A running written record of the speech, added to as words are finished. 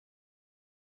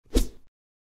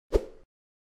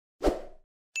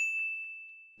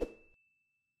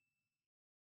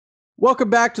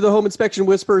Welcome back to the Home Inspection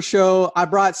Whisperer Show. I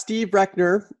brought Steve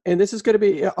Reckner, and this is going to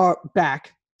be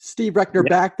back. Steve Reckner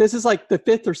back. This is like the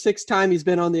fifth or sixth time he's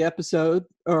been on the episode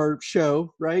or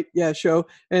show, right? Yeah, show.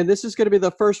 And this is going to be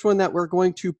the first one that we're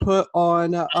going to put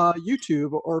on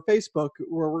YouTube or Facebook,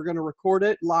 where we're going to record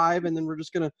it live, and then we're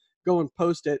just going to go and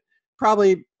post it.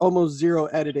 Probably almost zero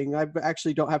editing. I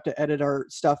actually don't have to edit our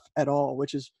stuff at all,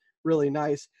 which is really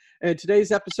nice. And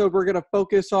today's episode, we're going to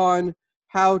focus on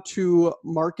how to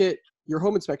market your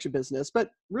home inspection business, but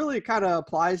really it kind of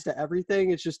applies to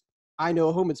everything. It's just, I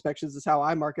know home inspections is how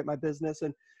I market my business.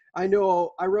 And I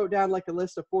know I wrote down like a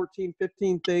list of 14,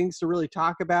 15 things to really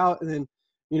talk about. And then,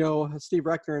 you know, Steve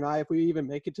Reckner and I, if we even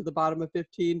make it to the bottom of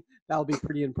 15, that'll be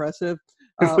pretty impressive.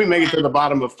 If we make it to the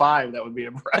bottom of 5, that would be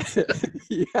impressive.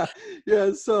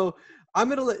 Yeah. So I'm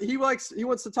going to let, he wants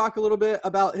to talk a little bit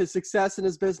about his success in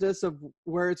his business, of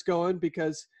where it's going,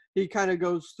 because he kind of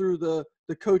goes through the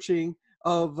coaching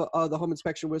of the Home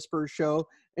Inspection Whisperer show.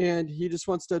 And he just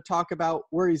wants to talk about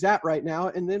where he's at right now.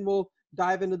 And then we'll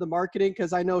dive into the marketing,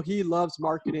 because I know he loves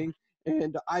marketing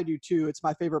and I do too. It's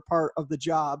my favorite part of the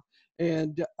job.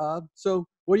 And so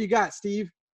what do you got, Steve?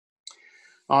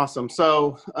 Awesome.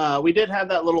 So we did have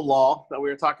that little law that we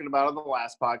were talking about on the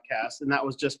last podcast. And that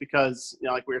was just because, you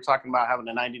know, like we were talking about having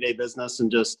a 90-day business,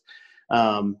 and just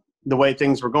the way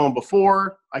things were going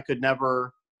before, I couldn't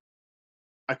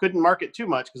market too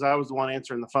much because I was the one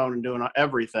answering the phone and doing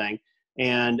everything.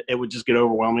 And it would just get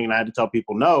overwhelming, and I had to tell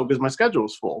people no because my schedule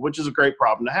was full, which is a great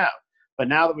problem to have. But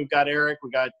now that we've got Eric,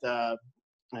 and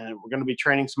we're going to be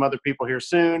training some other people here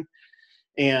soon,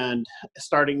 and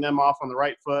starting them off on the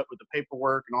right foot with the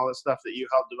paperwork and all this stuff that you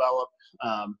helped develop,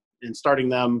 and starting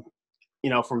them, you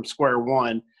know, from square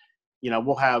one. You know,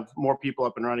 we'll have more people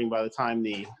up and running by the time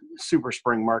the super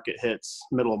spring market hits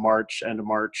middle of March, end of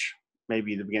March,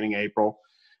 maybe the beginning of April.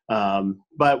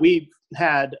 But we've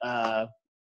had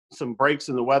some breaks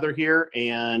in the weather here,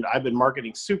 and I've been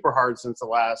marketing super hard since the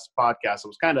last podcast. I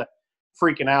was kind of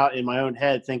freaking out in my own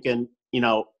head thinking, you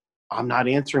know, I'm not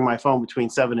answering my phone between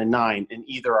 7 and 9, and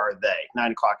either are they,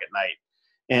 9 o'clock at night.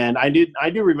 And I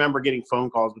do remember getting phone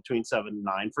calls between 7 and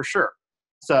 9 for sure.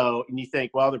 So, and you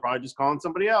think, well, they're probably just calling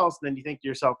somebody else. And then you think to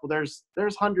yourself, well, there's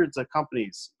hundreds of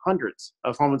companies, hundreds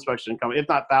of home inspection companies, if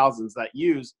not thousands, that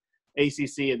use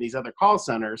ACC and these other call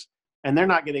centers, and they're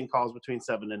not getting calls between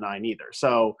 7 and 9 either.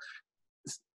 So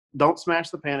don't smash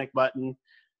the panic button.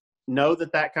 Know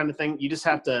that kind of thing, you just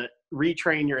have to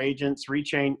retrain your agents,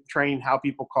 train how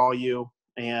people call you,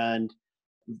 and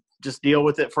just deal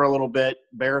with it for a little bit,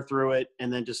 bear through it,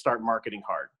 and then just start marketing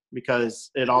hard, because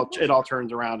it all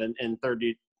turns around in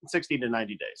 60 to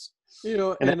 90 days. You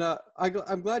know, and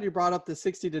I'm glad you brought up the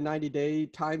 60 to 90 day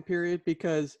time period,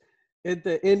 because at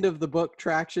the end of the book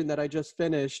Traction that I just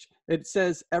finished, it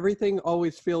says everything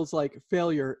always feels like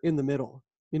failure in the middle.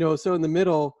 You know, so in the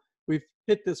middle, we've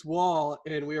hit this wall,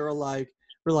 and we're like,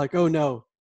 oh no,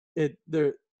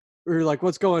 we're like,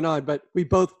 what's going on? But we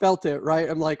both felt it, right?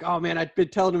 I'm like, oh man, I've been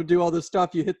telling him to do all this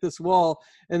stuff. You hit this wall.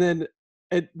 And then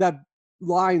that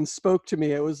line spoke to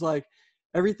me. It was like,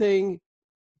 everything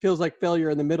feels like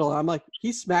failure in the middle. I'm like,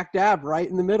 he's smack dab right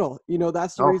in the middle. You know,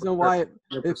 that's the reason why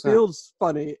it feels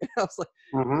funny. I was like,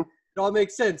 It all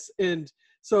makes sense. And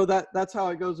so that's how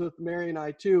it goes with Mary and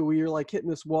I too. We were like hitting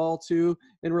this wall too.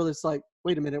 And we're just like,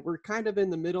 wait a minute, we're kind of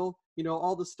in the middle, you know,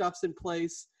 all the stuff's in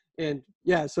place. And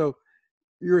yeah, so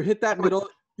you're hit that middle,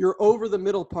 you're over the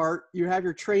middle part, you have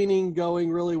your training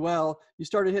going really well. You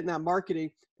started hitting that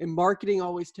marketing, and marketing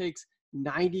always takes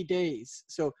 90 days.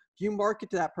 So if you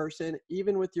market to that person,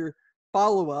 even with your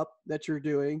follow-up that you're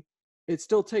doing, it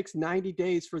still takes 90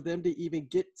 days for them to even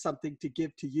get something to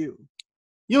give to you.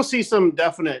 You'll see some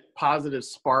definite positive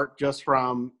spark just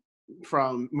from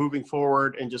moving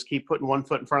forward, and just keep putting one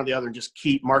foot in front of the other and just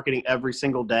keep marketing every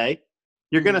single day.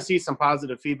 You're going to see some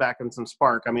positive feedback and some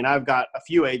spark. I mean, I've got a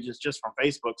few agents just from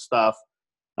Facebook stuff,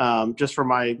 just from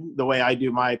the way I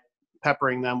do my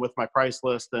peppering them with my price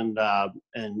list, and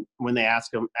when they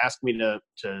ask me to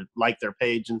like their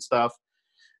page and stuff,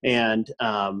 and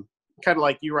kind of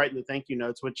like you writing the thank you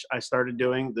notes, which I started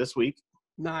doing this week.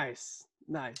 Nice.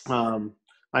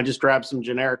 I just grabbed some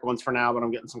generic ones for now, but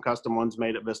I'm getting some custom ones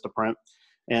made at Vistaprint,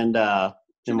 and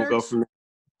then we'll go from there.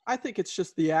 I think it's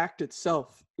just the act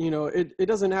itself. You know, it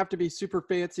doesn't have to be super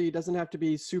fancy. It doesn't have to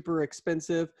be super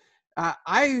expensive.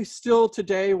 I still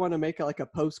today want to make like a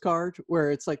postcard where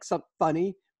it's like something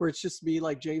funny, where it's just me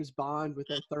like James Bond with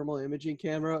a thermal imaging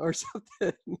camera or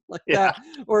something like that.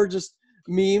 Or just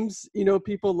memes. You know,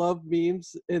 people love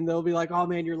memes, and they'll be like, oh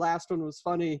man, your last one was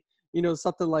funny. You know,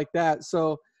 something like that.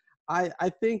 So I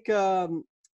think,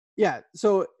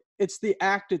 so it's the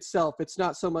act itself. It's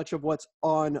not so much of what's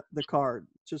on the card.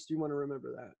 Just, you want to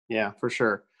remember that. Yeah, for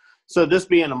sure. So this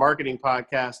being a marketing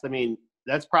podcast, I mean,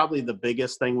 that's probably the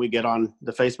biggest thing we get on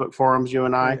the Facebook forums, you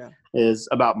and I, is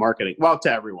about marketing. Well,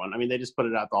 to everyone. I mean, they just put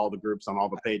it out to all the groups on all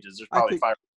the pages. There's probably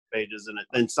 5 pages in it.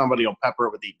 Then somebody will pepper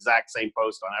it with the exact same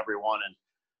post on everyone. And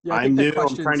I'm new.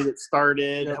 I'm trying to get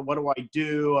started. Yep. What do I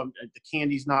do? The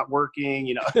candy's not working.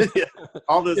 You know,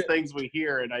 all those things we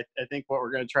hear. And I think what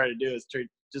we're going to try to do is to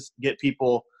just get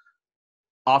people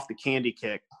off the candy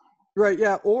kick. Right.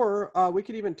 Yeah. Or we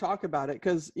could even talk about it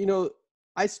because, you know,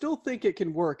 I still think it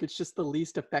can work. It's just the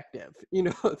least effective. You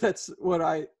know, that's what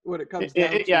it comes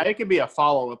down to. Yeah, it could be a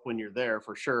follow-up when you're there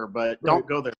for sure, but don't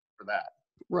go there for that.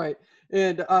 Right.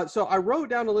 And so I wrote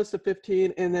down a list of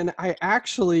 15, and then I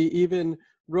actually even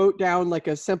wrote down like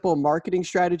a simple marketing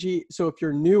strategy. So if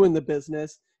you're new in the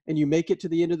business and you make it to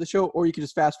the end of the show, or you can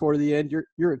just fast forward to the end,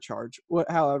 you're in charge.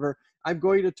 However, I'm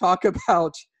going to talk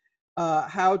about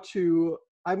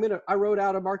I wrote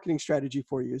out a marketing strategy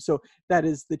for you. So that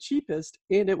is the cheapest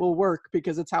and it will work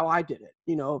because it's how I did it,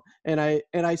 you know, and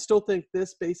I still think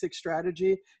this basic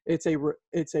strategy, it's a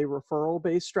referral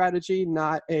based strategy,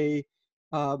 not a,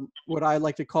 what I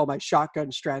like to call my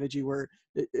shotgun strategy, where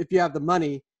if you have the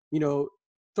money, you know,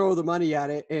 throw the money at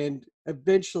it and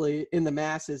eventually in the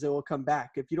masses, it will come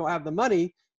back. If you don't have the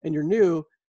money and you're new,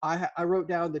 I wrote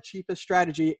down the cheapest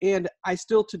strategy, and I'm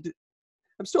still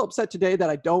upset today that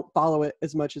I don't follow it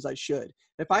as much as I should.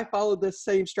 If I followed this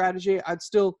same strategy, I'd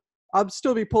still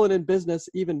be pulling in business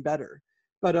even better.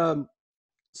 But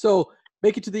so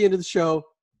make it to the end of the show,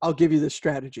 I'll give you this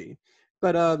strategy.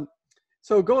 But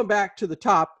so going back to the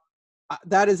top,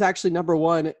 that is actually number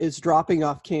one, is dropping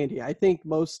off candy. I think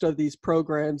most of these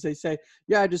programs, they say,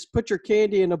 yeah, just put your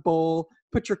candy in a bowl,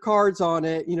 put your cards on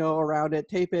it, you know, around it,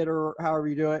 tape it, or however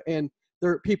you do it, and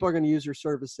people are going to use your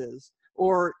services.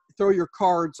 Or throw your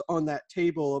cards on that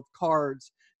table of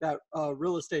cards that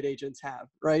real estate agents have,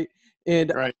 right?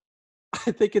 And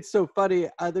I think it's so funny.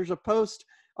 There's a post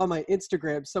on my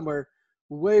Instagram somewhere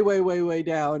way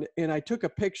down, and I took a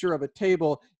picture of a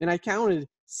table, and I counted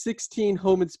 16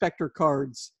 home inspector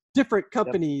cards, different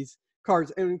companies'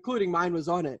 cards, and including mine was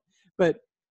on it. But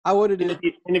I wanted to.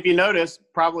 And if you notice,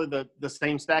 probably the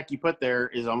same stack you put there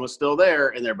is almost still there,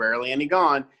 and they're barely any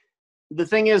gone. The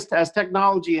thing is, as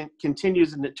technology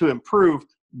continues to improve,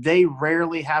 they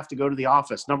rarely have to go to the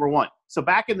office, number one. So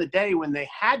back in the day when they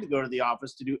had to go to the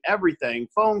office to do everything,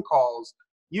 phone calls,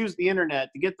 use the internet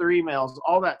to get their emails,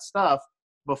 all that stuff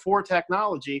before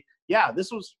technology, yeah,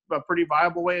 this was a pretty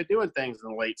viable way of doing things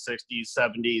in the late 60s,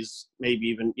 70s, maybe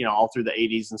even, you know, all through the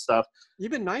 80s and stuff.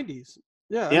 Even 90s.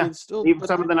 Yeah, I mean, still even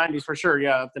some of the 90s for sure.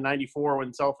 Yeah, up to 94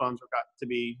 when cell phones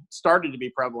started to be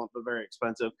prevalent but very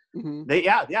expensive. Mm-hmm.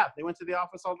 They went to the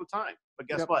office all the time. But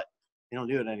guess what? They don't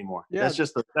do it anymore. Yeah. That's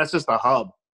just a hub.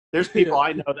 There's people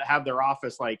I know that have their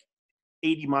office like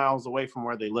 80 miles away from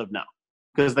where they live now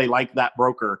because they like that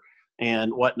broker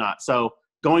and whatnot. So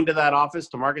going to that office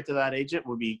to market to that agent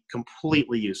would be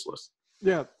completely useless.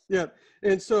 Yeah.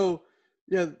 And so,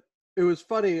 it was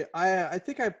funny. I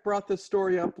think I brought this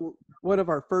story up one of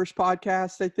our first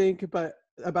podcasts, I think, but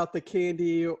about the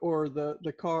candy or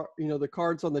the car, you know, the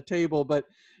cards on the table. But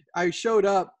I showed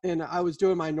up and I was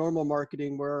doing my normal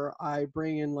marketing where I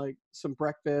bring in like some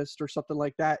breakfast or something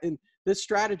like that. And this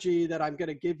strategy that I'm going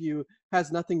to give you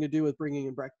has nothing to do with bringing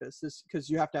in breakfast. This, because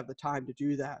you have to have the time to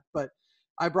do that. But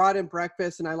I brought in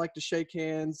breakfast and I like to shake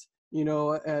hands, you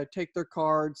know, take their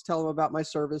cards, tell them about my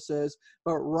services.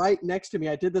 But right next to me,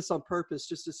 I did this on purpose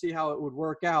just to see how it would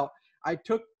work out. I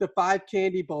took the 5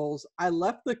 candy bowls, I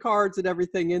left the cards and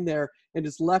everything in there and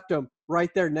just left them right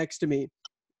there next to me.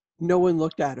 No one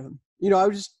looked at them. You know, I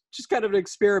was just kind of an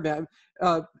experiment.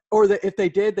 If they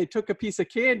did, they took a piece of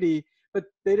candy, but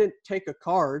they didn't take a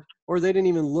card, or they didn't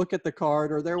even look at the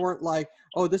card, or they weren't like,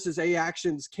 oh, this is A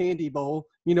Action's candy bowl.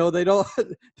 You know, they don't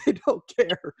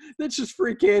care. That's just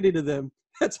free candy to them.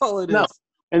 That's all it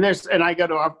is. And I go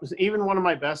to even one of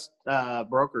my best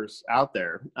brokers out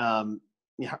there.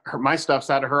 My stuff's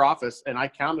out of her office, and I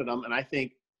counted them, and I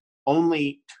think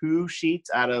only 2 sheets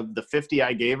out of the 50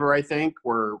 I gave her, I think,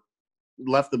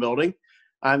 left the building.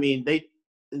 I mean,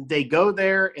 they go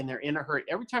there and they're in a hurry.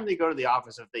 Every time they go to the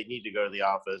office, if they need to go to the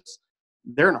office,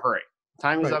 they're in a hurry.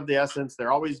 Time is of the essence.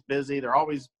 They're always busy. They're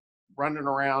always running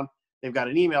around. They've got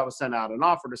an email to send out, an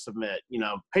offer to submit, you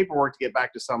know, paperwork to get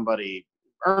back to somebody,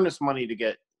 earnest money to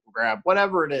get grabbed,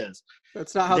 whatever it is.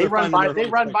 That's not how they run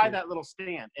by that little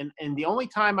stand. And the only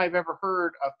time I've ever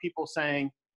heard of people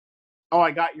saying, oh,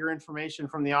 I got your information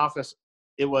from the office,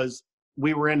 it was,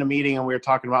 we were in a meeting and we were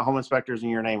talking about home inspectors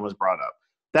and your name was brought up.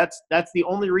 That's the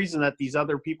only reason that these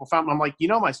other people found me. I'm like,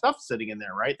 my stuff's sitting in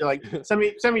there, right? They're like, send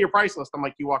me your price list. I'm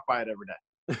like, you walk by it every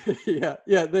day. Yeah,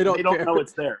 they They don't don't care. know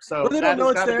it's there. Well, So they don't that know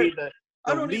has it's got to there. be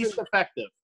I the don't least even. effective.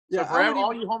 Yeah, So for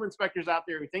all you home inspectors out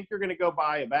there who think you're going to go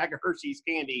buy a bag of Hershey's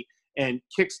candy and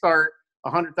kickstart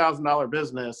 $100,000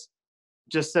 business,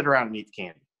 just sit around and eat the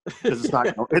candy, because it's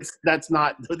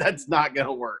not. That's not going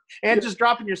to work. And Yeah. just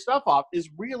dropping your stuff off is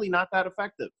really not that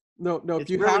effective. No. It's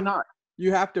really not.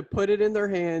 You have to put it in their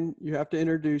hand. You have to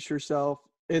introduce yourself,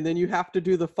 and then you have to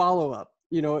do the follow up.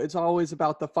 It's always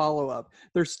about the follow up.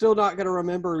 They're still not going to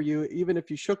remember you, even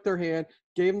if you shook their hand,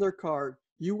 gave them their card.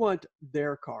 You want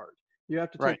their card. You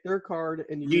have to Right. take their card,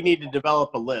 and You need to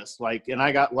develop a list. And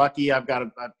I got lucky. I've got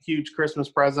a huge Christmas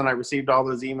present. I received all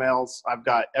those emails. I've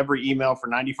got every email for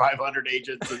 9,500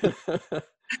 agents, and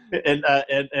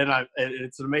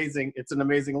it's an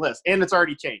amazing list. And it's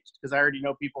already changed, because I already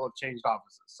know people have changed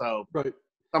offices. So right.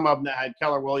 some of them that had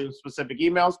Keller Williams specific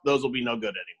emails, those will be no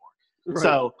good anymore. Right.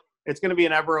 So it's going to be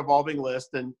an ever evolving list,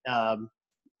 and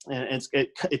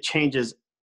it changes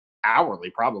hourly,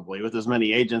 probably, with as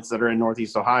many agents that are in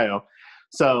Northeast Ohio.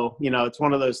 So, it's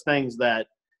one of those things that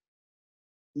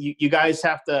you guys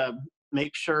have to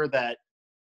make sure that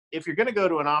if you're going to go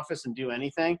to an office and do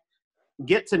anything,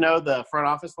 get to know the front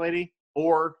office lady,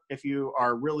 or if you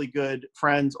are really good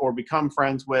friends or become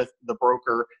friends with the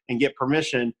broker and get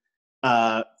permission,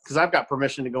 because I've got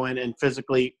permission to go in and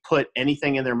physically put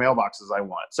anything in their mailboxes I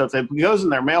want. So if it goes in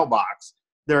their mailbox,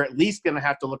 they're at least going to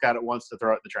have to look at it once to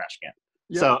throw it in the trash can.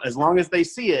 Yep. So as long as they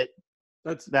see it,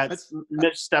 that's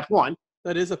step one.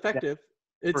 That is effective.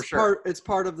 Yeah, it's sure. It's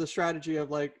part of the strategy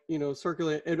of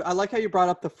circulate. And I like how you brought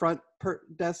up the front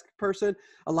desk person.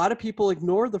 A lot of people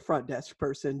ignore the front desk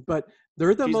person, but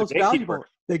they're the most valuable.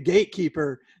 The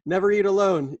gatekeeper. Never eat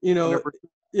alone.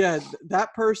 Yeah,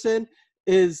 that person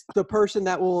is the person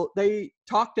that they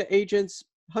talk to agents,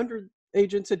 100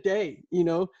 agents a day.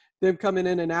 Them coming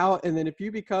in and out, and then if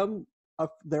you become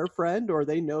their friend, or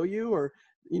they know you, or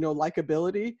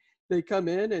likability, they come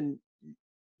in and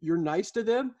you're nice to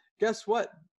them, guess what?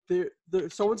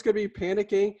 Someone's going to be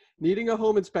panicking, needing a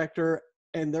home inspector,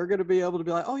 and they're going to be able to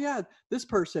be like, oh yeah, this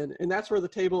person. And that's where the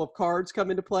table of cards come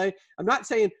into play. I'm not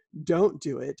saying don't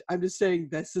do it. I'm just saying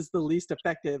this is the least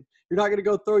effective. You're not going to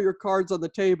go throw your cards on the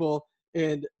table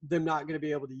and them not going to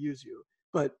be able to use you.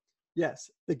 But yes,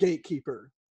 the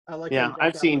gatekeeper. I like. Yeah,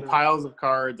 I've seen piles of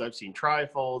cards. I've seen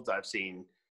trifolds. I've seen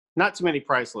not too many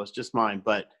price lists, just mine,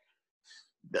 but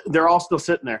they're all still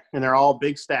sitting there, and they're all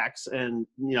big stacks, and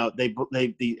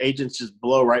the agents just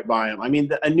blow right by them. I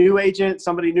mean, a new agent,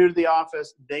 somebody new to the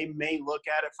office, they may look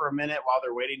at it for a minute while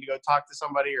they're waiting to go talk to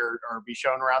somebody or be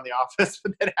shown around the office,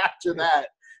 but then after that,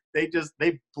 they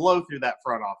blow through that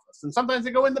front office, and sometimes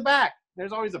they go in the back.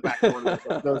 There's always a back door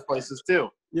to those places too.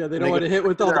 Yeah, they don't want to hit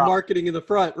with all the marketing in the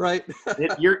front, right?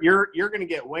 You're going to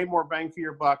get way more bang for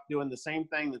your buck doing the same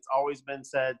thing that's always been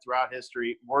said throughout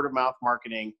history. Word of mouth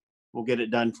marketing will get it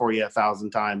done for you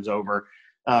 1,000 times over.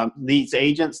 These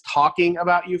agents talking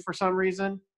about you for some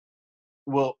reason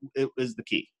is the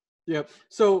key. Yep.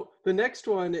 So the next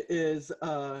one is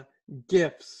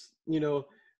gifts. Do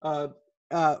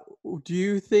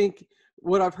you think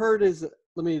what I've heard is,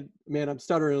 I'm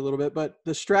stuttering a little bit, but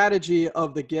the strategy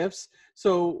of the gifts.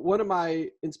 So one of my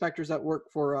inspectors that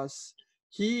work for us,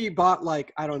 he bought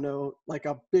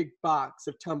a big box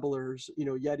of tumblers,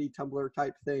 Yeti tumbler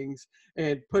type things,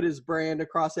 and put his brand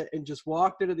across it and just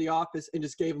walked into the office and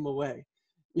just gave them away,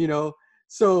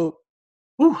 So,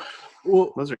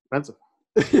 those are expensive.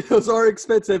 Those are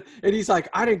expensive. And he's like,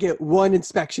 I didn't get one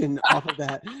inspection off of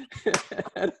that.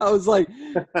 And I was like,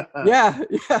 yeah,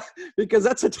 because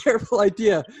that's a terrible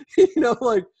idea. If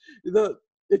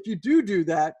you do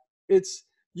that,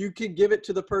 you can give it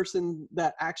to the person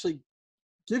that actually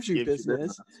gives you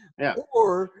business. Yeah.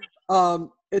 Or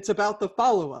it's about the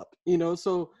follow-up,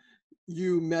 so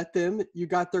you met them, you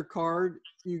got their card,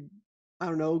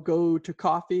 go to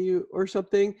coffee or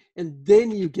something, and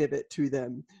then you give it to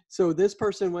them. So this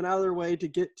person went out of their way to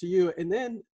get to you, and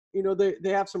then, they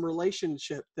have some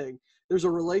relationship thing. There's a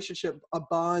relationship, a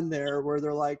bond there where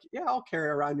they're like, yeah, I'll carry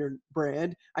around your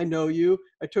brand. I know you.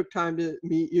 I took time to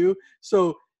meet you.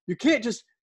 So you can't just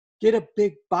get a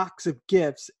big box of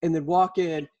gifts and then walk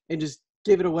in and just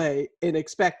give it away and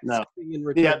expect something in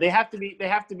return. Yeah, they have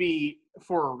to be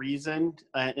for a reason,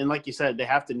 and like you said, they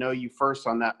have to know you first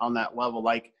on that level.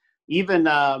 Like even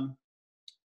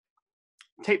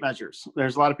tape measures.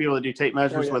 There's a lot of people that do tape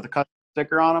measures with a custom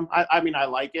sticker on them. I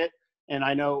like it, and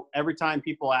I know every time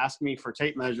people ask me for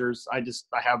tape measures, I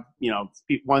have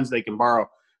ones they can borrow.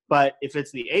 But if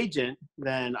it's the agent,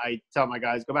 then I tell my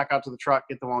guys, go back out to the truck,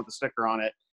 get the one with the sticker on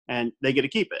it, and they get to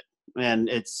keep it. And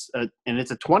it's a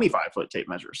 25-foot tape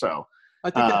measure. So I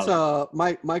think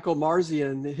it's Michael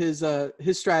Marzian.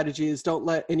 His strategy is don't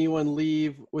let anyone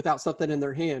leave without something in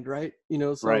their hand, right?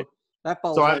 So right. that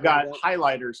falls. So I've right got into that.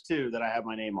 highlighters too that I have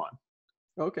my name on.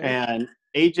 Okay. And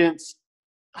agents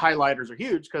highlighters are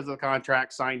huge because of the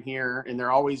contract signed here, and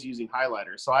they're always using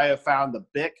highlighters. So I have found the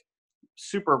Bic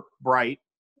super bright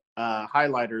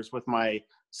highlighters with my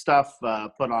stuff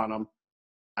put on them.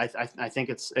 I think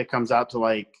it comes out to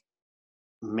like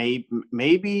maybe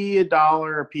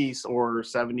 $1 a piece or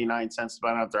 79 cents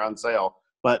depending on if they're on sale.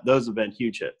 But those have been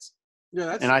huge hits.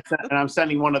 Yeah, and I'm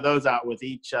sending one of those out with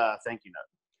each thank you note.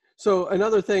 So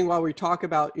another thing, while we talk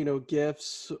about,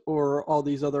 gifts or all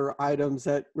these other items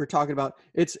that we're talking about,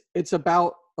 it's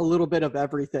about a little bit of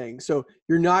everything. So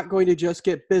you're not going to just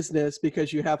get business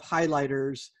because you have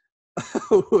highlighters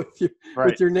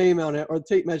with your name on it, or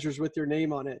tape measures with your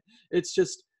name on it. It's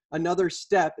just another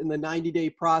step in the 90-day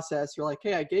process. You're like,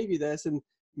 hey, I gave you this, and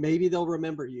maybe they'll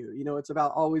remember you. It's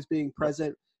about always being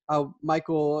present.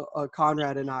 Michael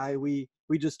Conrad and I, we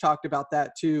just talked about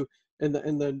that too in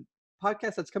the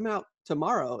podcast that's coming out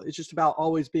tomorrow. It's just about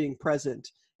always being present,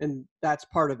 and that's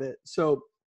part of it. So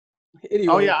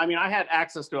anyway. Oh yeah, I mean, I had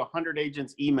access to 100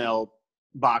 agents' email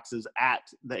boxes at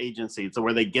the agency, so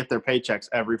where they get their paychecks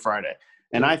every Friday.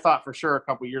 And I thought for sure a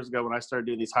couple of years ago when I started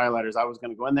doing these highlighters, I was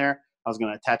going to go in there, I was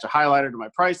going to attach a highlighter to my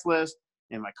price list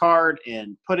and my card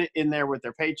and put it in there with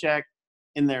their paycheck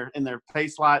in their pay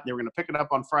slot. They were going to pick it up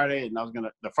on Friday, and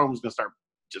the phone was going to start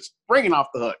just ringing off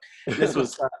the hook. This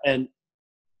was and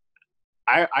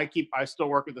I still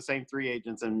work with the same 3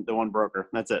 agents and the 1 broker.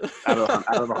 That's it out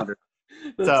of 100.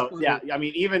 So funny. Yeah, I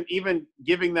mean, even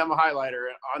giving them a highlighter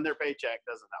on their paycheck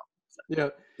doesn't help. So. Yeah.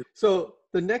 So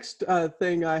the next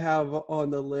thing I have on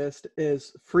the list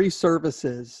is free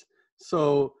services.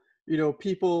 So,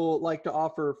 people like to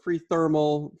offer free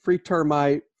thermal, free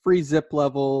termite, free zip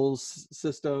levels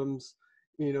systems.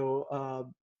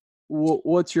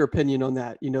 What's your opinion on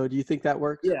that? Do you think that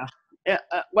works? Yeah.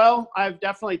 Well, I've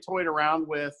definitely toyed around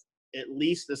with, at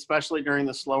least, especially during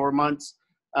the slower months,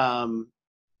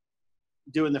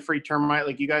 doing the free termite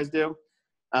like you guys do.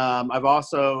 I've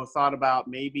also thought about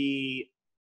maybe,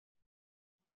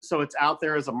 so it's out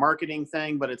there as a marketing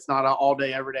thing, but it's not all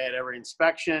day, every day at every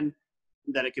inspection,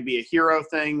 that it could be a hero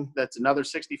thing. That's another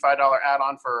 $65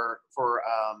 add-on for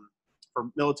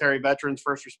military veterans,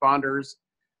 first responders,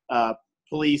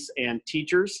 police, and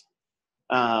teachers.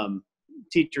 And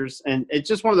it's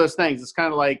just one of those things. It's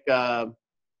kind of like,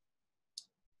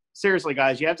 seriously,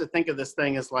 guys, you have to think of this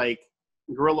thing as like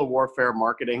guerrilla warfare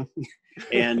marketing.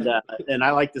 and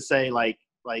I like to say like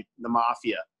the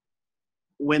mafia.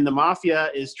 When the mafia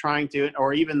is trying to,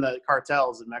 or even the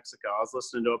cartels in Mexico, I was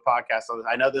listening to a podcast.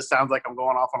 I know this sounds like I'm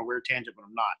going off on a weird tangent, but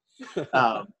I'm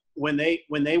not. When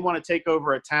they want to take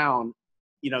over a town,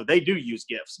 they do use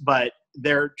gifts, but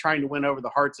they're trying to win over the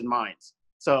hearts and minds.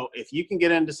 So if you can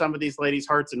get into some of these ladies'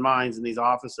 hearts and minds in these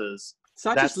offices, it's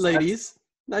not just ladies.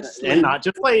 Not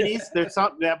just ladies. There's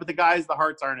some, yeah, but the guys, the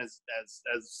hearts aren't as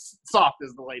soft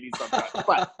as the ladies sometimes.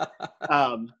 But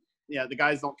the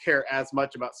guys don't care as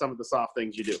much about some of the soft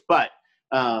things you do. But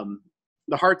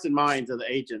the hearts and minds of the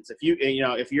agents.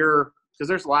 If you're, because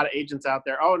there's a lot of agents out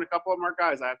there. Oh, and a couple of them are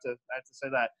guys. I have to say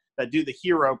that do the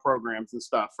hero programs and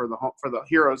stuff for the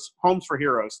heroes, Homes for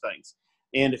Heroes things.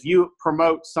 And if you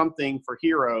promote something for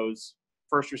heroes,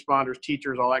 first responders,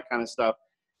 teachers, all that kind of stuff,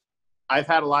 I've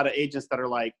had a lot of agents that are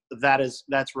like, that's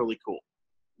really cool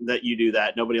that you do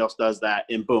that. Nobody else does that.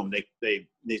 And boom, they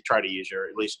try to use you, or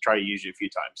at least try to use you a few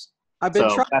times. I've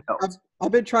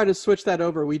been trying to switch that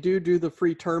over. We do the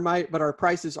free termite, but our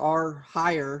prices are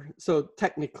higher. So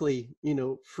technically,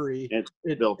 free. It's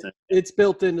built in. It's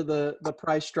built into the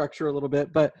price structure a little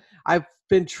bit, but I've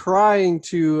been trying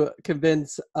to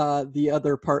convince the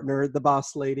other partner, the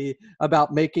boss lady,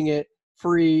 about making it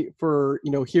free for,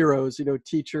 heroes,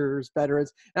 teachers,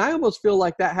 veterans. And I almost feel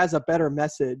like that has a better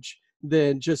message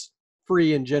than just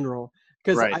free in general.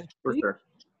 Because for sure.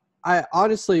 I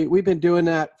honestly, we've been doing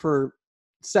that for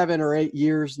 7 or 8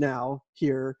 years now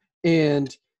here.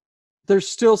 And there's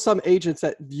still some agents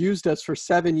that used us for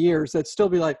 7 years that still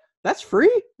be like, that's free?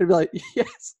 They'd be like,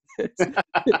 yes,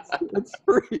 it's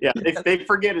free. Yeah, they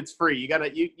forget it's free. You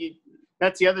gotta,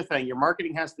 that's the other thing. Your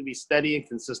marketing has to be steady and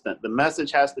consistent. The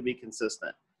message has to be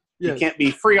consistent. Yes. You can't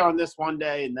be free on this one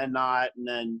day and then not, and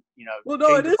then,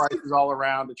 change the prices all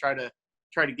around to try to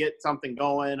get something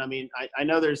going. I mean, I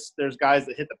know there's guys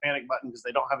that hit the panic button because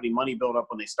they don't have any money built up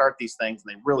when they start these things,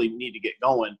 and they really need to get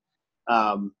going,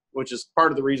 which is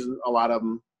part of the reason a lot of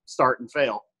them start and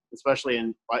fail, especially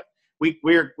in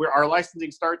our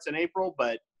licensing starts in April,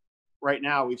 but right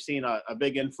now we've seen a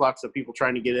big influx of people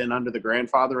trying to get in under the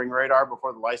grandfathering radar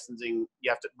before the licensing.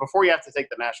 Before you have to take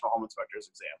the National Home Inspector's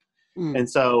exam. And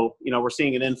so, we're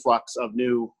seeing an influx of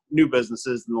new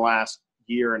businesses in the last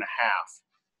year and a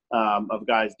half of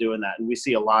guys doing that. And we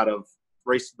see a lot of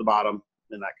race to the bottom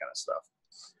and that kind of stuff.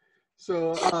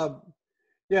 So,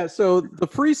 yeah, so the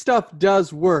free stuff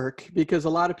does work because a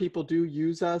lot of people do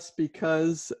use us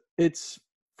because it's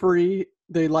free.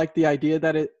 They like the idea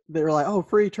that they're like, oh,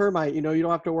 free termite, you don't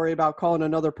have to worry about calling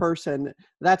another person.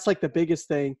 That's like the biggest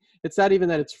thing. It's not even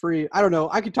that it's free. I don't know.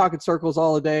 I could talk in circles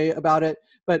all day about it,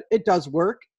 but it does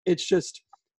work. It's just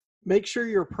make sure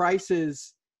your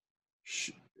prices,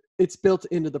 it's built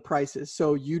into the prices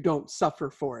so you don't suffer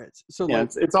for it. So yeah,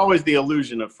 it's always the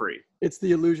illusion of free. It's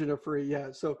the illusion of free.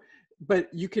 Yeah. So,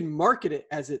 but you can market it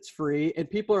as it's free and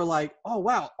people are like, oh,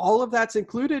 wow, all of that's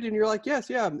included. And you're like, yes,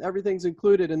 yeah, everything's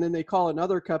included. And then they call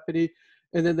another company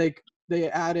and then they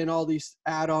add in all these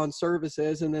add-on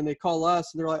services and then they call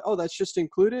us and they're like, oh, that's just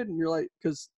included. And you're like,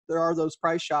 because there are those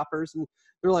price shoppers and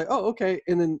they're like, oh, okay.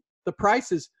 And then the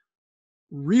price is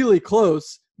really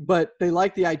close, but they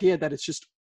like the idea that it's just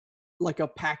like a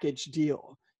package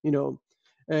deal,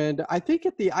 And I think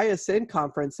at the ISN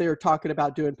conference, they were talking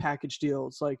about doing package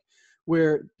deals, like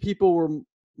where people were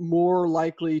more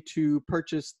likely to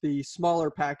purchase the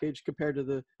smaller package compared to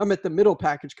the middle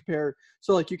package compared.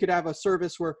 So like you could have a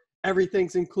service where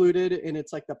everything's included and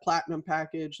it's like the platinum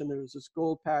package and there's this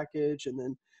gold package and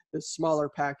then this smaller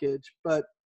package. But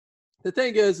the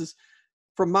thing is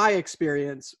from my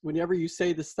experience, whenever you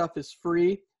say the stuff is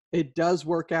free, it does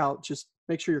work out. Just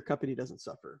make sure your company doesn't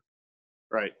suffer.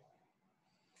 Right.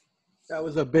 That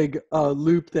was a big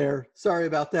loop there. Sorry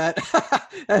about that.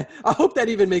 I hope that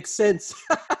even makes sense.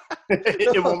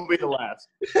 It won't be the last.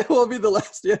 It won't be the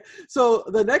last. Yeah. So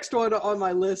the next one on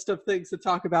my list of things to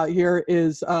talk about here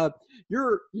is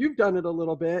you've done it a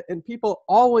little bit, and people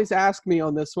always ask me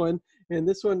on this one, and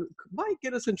this one might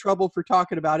get us in trouble for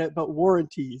talking about it, but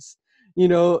warranties.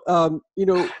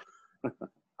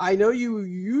 I know you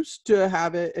used to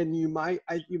have it and you might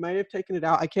have taken it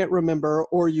out. I can't remember,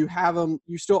 or you have them,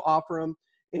 you still offer them.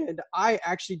 And I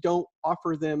actually don't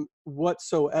offer them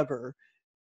whatsoever.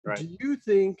 Right. Do you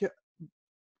think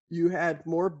you had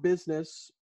more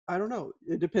business? I don't know.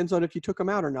 It depends on if you took them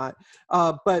out or not.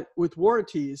 But with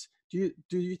warranties, do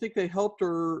you think they helped,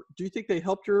 or do you think they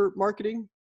helped your marketing?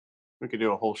 We could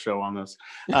do a whole show on this.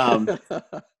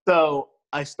 So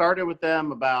I started with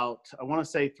them about, I want to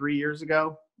say 3 years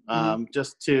ago.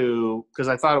 Because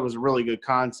I thought it was a really good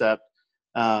concept.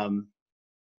 And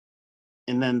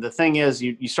then the thing is,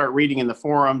 you start reading in the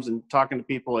forums and talking to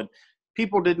people, and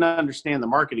people didn't understand the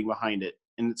marketing behind it.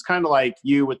 And it's kind of like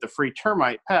you with the free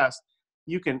termite pest.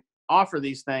 You can offer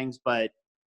these things, but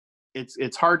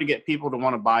it's hard to get people to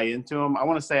want to buy into them. I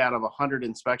want to say out of 100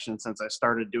 inspections since I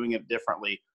started doing it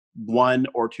differently, 1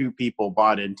 or 2 people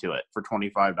bought into it for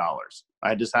 $25.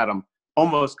 I just had them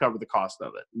almost cover the cost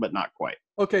of it, but not quite.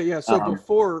 Okay, yeah. So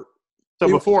before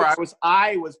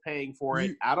I was paying for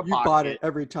it out of pocket. You bought it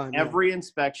every time. Every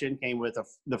inspection came with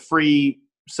the free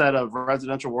set of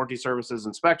residential warranty services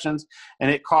inspections,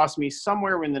 and it cost me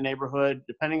somewhere in the neighborhood,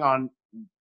 depending on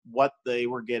what they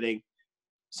were getting,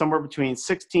 somewhere between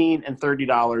 $16 and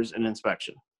 $30 an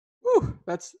inspection. Ooh,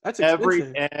 that's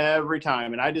expensive. Every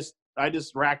time, and I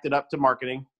just racked it up to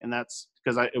marketing, and that's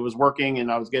because it was working, and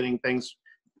I was getting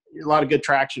a lot of good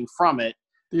traction from it.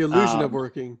 The illusion of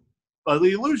working. The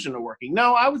illusion of working.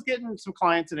 No, I was getting some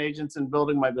clients and agents and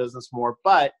building my business more,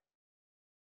 but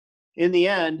in the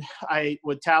end, I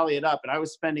would tally it up, and I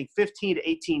was spending $15,000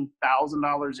 to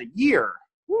 $18,000 a year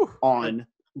on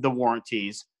the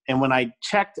warranties. And when I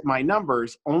checked my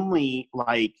numbers, only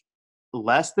like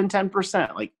less than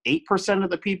 10%, like 8% of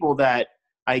the people that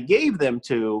I gave them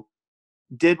to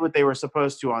did what they were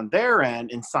supposed to on their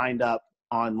end and signed up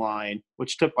online,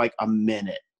 which took like a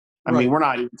minute. I mean, we're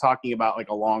not even talking about like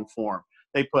a long form.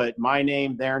 They put my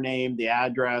name, their name, the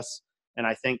address, and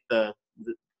I think the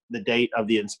date of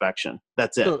the inspection.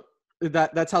 That's it. So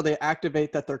that's how they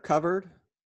activate that they're covered?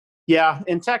 Yeah,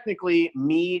 and technically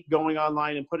me going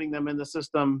online and putting them in the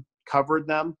system covered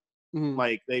them. Mm-hmm.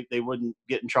 Like they wouldn't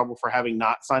get in trouble for having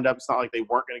not signed up. It's not like they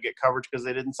weren't going to get coverage because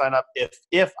they didn't sign up.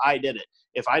 If I did it,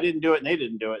 if I didn't do it and they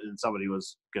didn't do it, then somebody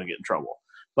was going to get in trouble.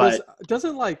 But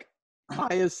doesn't like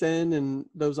ISN and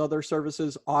those other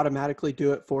services automatically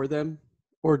do it for them,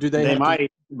 or do they? They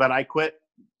might, but I quit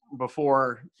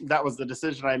before. That was the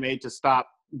decision I made to stop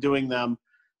doing them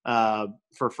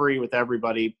for free with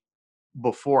everybody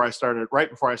right before I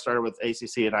started with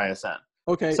ACC and ISN.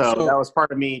 Okay, so that was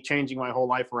part of me changing my whole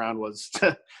life around, was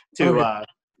to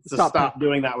to stop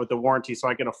doing that with the warranty so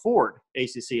I can afford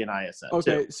ACC and ISN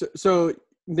okay, too. So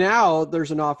now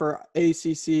there's an offer,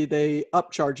 ACC, they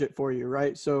upcharge it for you,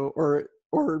 right? So,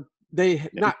 or they,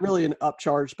 not really an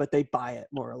upcharge, but they buy it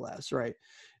more or less, right?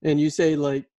 And you say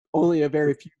like only a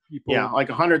very few people. Yeah, like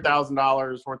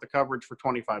 $100,000 worth of coverage for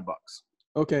 $25.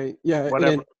 Okay, yeah.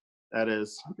 Whatever that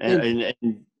is. And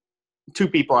 2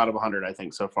 people out of 100, I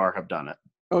think, so far have done it.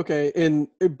 Okay,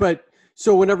 but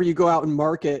so whenever you go out and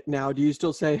market now, do you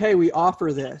still say, "Hey, we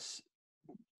offer this"?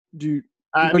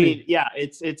 I mean, yeah,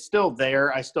 it's still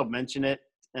there. I still mention it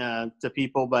to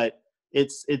people, but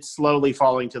it's slowly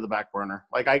falling to the back burner.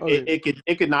 Like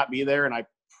it could not be there, and I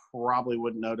probably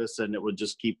wouldn't notice, and it would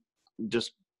just keep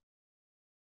just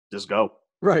go.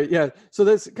 Right. Yeah. So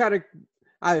this kind of,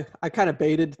 I kind of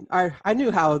baited. I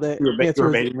knew how the answer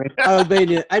was. Baiting me. I was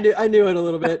baiting it. I knew it a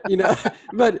little bit,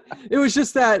 but it was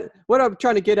just that what I'm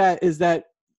trying to get at is that,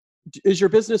 is your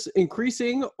business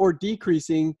increasing or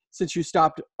decreasing since you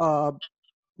stopped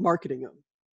marketing them?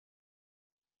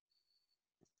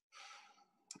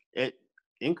 It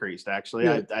increased, actually.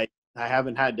 Yeah. I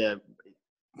haven't had to,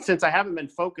 since I haven't been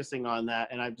focusing on that,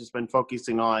 and I've just been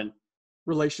focusing on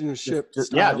relationship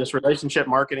just relationship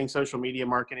marketing, social media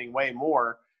marketing, way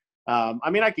more.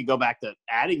 I mean, I could go back to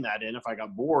adding that in if I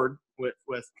got bored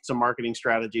with some marketing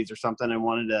strategies or something and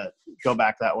wanted to go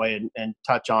back that way and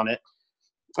touch on it.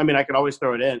 I mean, I could always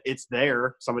throw it in. It's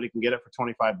there. Somebody can get it for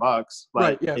 $25, but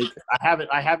right, yeah.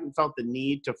 I haven't felt the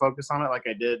need to focus on it like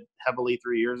I did heavily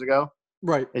 3 years ago.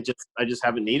 Right. I just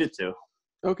haven't needed to.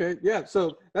 Okay. Yeah.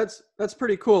 So that's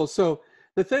pretty cool. So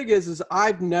the thing is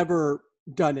I've never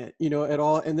done it, at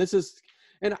all. And this is,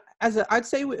 and I'd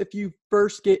say if you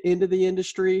first get into the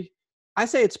industry, I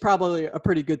say it's probably a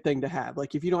pretty good thing to have.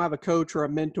 Like if you don't have a coach or a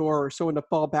mentor or someone to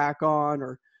fall back on,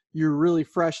 or you're really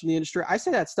fresh in the industry, I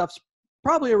say that stuff's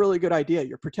probably a really good idea.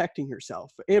 You're protecting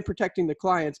yourself and protecting the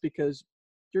clients because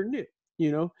you're new,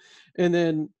 and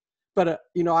then, but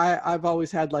I've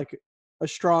always had like a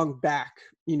strong back,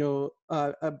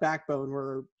 a backbone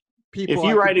where people.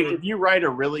 If you write a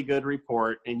really good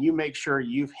report and you make sure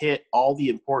you've hit all the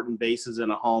important bases in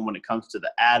a home when it comes to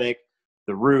the attic,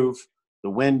 the roof, the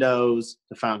windows,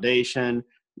 the foundation,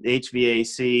 the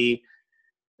HVAC,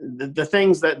 the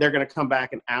things that they're going to come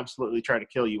back and absolutely try to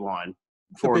kill you on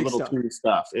for little teeny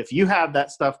stuff. If you have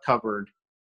that stuff covered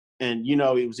and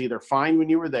it was either fine when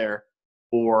you were there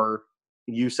or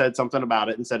you said something about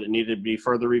it and said it needed to be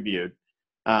further reviewed,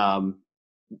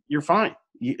 you're fine.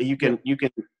 You're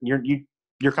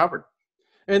covered.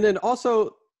 And then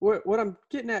also what I'm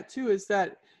getting at too is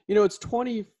that, it's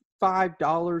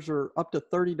 $25 or up to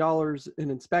 $30 an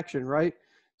inspection, right?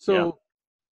 So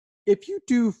if you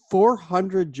do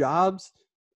 400 jobs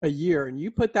a year and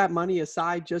you put that money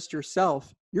aside just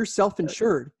yourself, you're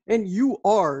self-insured, and you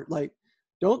are like,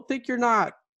 don't think you're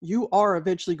not. You are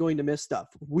eventually going to miss stuff.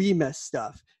 We miss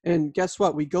stuff. And guess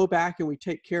what? We go back and we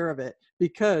take care of it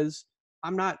because I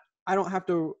don't have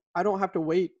to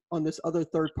wait on this other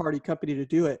third-party company to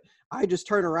do it. I just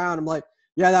turn around. I'm like,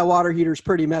 yeah, that water heater's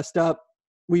pretty messed up.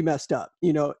 We messed up,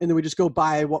 and then we just go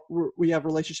buy what we have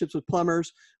relationships with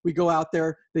plumbers. We go out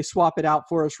there, they swap it out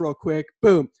for us real quick.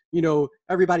 Boom.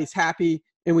 Everybody's happy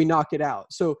and we knock it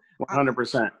out. So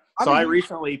 100%. So I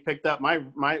recently picked up my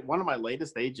one of my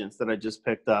latest agents that I just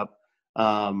picked up.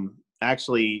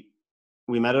 Actually,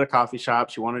 we met at a coffee shop.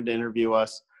 She wanted to interview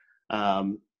us.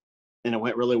 And it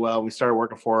went really well. We started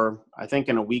working for her. I think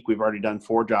in a week, we've already done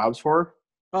 4 jobs for her.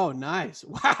 Oh, nice.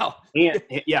 Wow.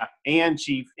 And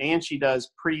she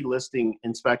does pre-listing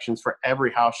inspections for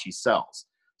every house she sells.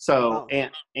 So,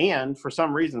 wow. and for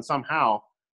some reason, somehow,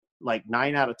 like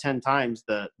 9 out of 10 times,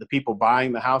 the people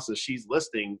buying the houses she's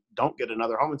listing don't get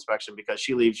another home inspection because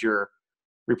she leaves your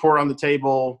report on the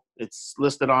table. It's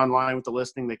listed online with the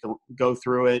listing. They can go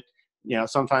through it.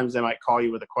 Sometimes they might call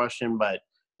you with a question, but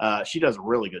she does a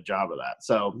really good job of that.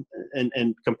 So,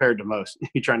 and compared to most,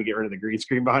 you're trying to get rid of the green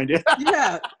screen behind you.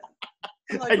 Yeah.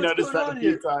 Like, I noticed that a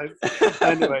few times.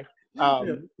 Anyway,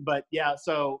 but yeah,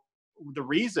 so the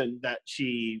reason that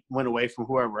she went away from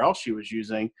whoever else she was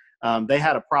using, they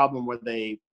had a problem where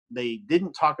they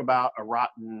didn't talk about a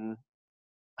rotten,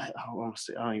 I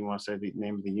don't even want to say the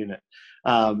name of the unit.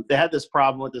 They had this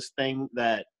problem with this thing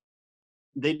that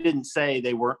they didn't say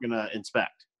they weren't going to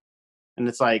inspect. And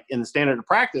it's like in the standard of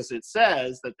practice, it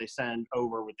says that they send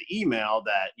over with the email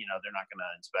that, they're not going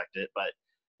to inspect it, but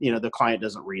the client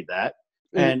doesn't read that.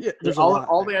 And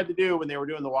all they had to do when they were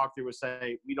doing the walkthrough was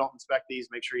say, we don't inspect these.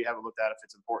 Make sure you have it looked at if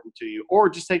it's important to you, or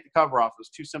just take the cover off. It was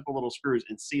 2 simple little screws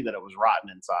and see that it was rotten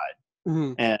inside.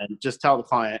 Mm-hmm. And just tell the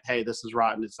client, hey, this is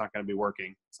rotten. It's not going to be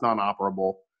working. It's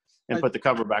non-operable, and put the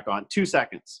cover back on. 2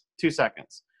 seconds.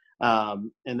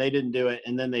 and they didn't do it.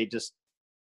 And then they just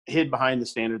hid behind the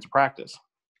standards of practice.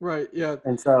 Right. Yeah.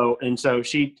 And so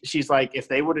she's like, if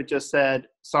they would have just said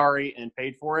sorry and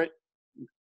paid for it,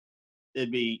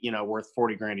 it'd be, worth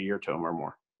 40 grand a year to them or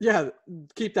more. Yeah.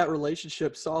 Keep that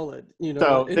relationship solid,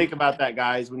 So think about that,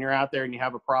 guys. When you're out there and you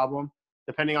have a problem,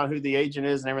 depending on who the agent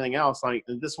is and everything else, like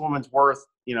this woman's worth,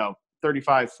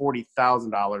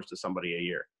 $35,000-$40,000 to somebody a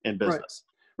year in business.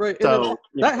 Right. So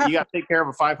you got to take care of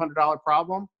a $500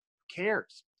 problem. Who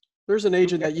cares? There's an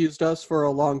agent that used us for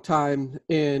a long time,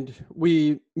 and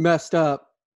we messed up,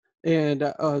 and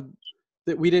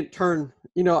that we didn't turn,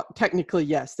 technically,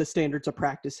 yes, the standards of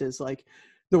practices, like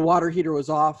the water heater was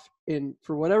off, and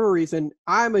for whatever reason,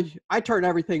 I turn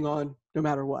everything on no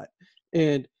matter what,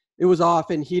 and it was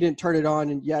off, and he didn't turn it on,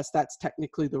 and yes, that's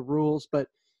technically the rules, but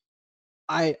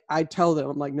I tell them,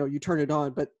 I'm like, no, you turn it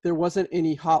on, but there wasn't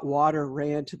any hot water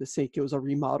ran to the sink. It was a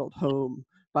remodeled home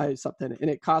by something, and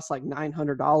it cost like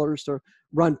 $900 to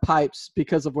run pipes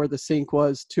because of where the sink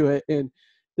was to it. And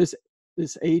this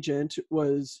agent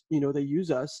was, they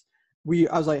use us.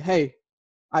 I was like, hey,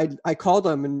 I called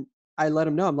them and I let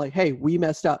them know. I'm like, hey, we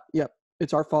messed up. Yep,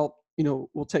 it's our fault.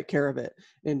 We'll take care of it.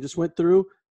 And just went through,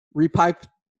 repiped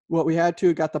what we had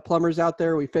to, got the plumbers out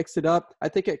there. We fixed it up. I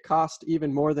think it cost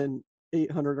even more than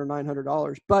 $800 or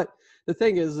 $900. But the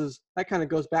thing is that kind of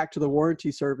goes back to the warranty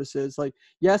services. Like,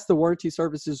 yes, the warranty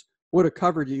services would have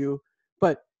covered you,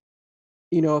 but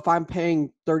if I'm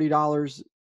paying $30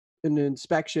 in an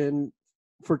inspection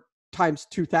for times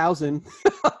 2,000,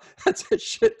 that's a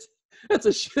shit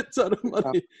ton of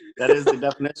money. That is the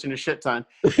definition of shit ton.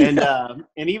 And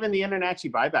and even the internet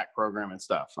actually buyback program and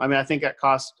stuff. I mean, I think that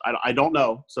costs, I don't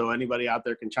know. So anybody out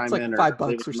there can chime it's like in,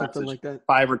 $5 or something like that.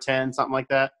 5 or 10, something like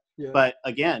that. Yeah. But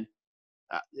again,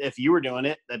 if you were doing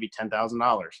it, that'd be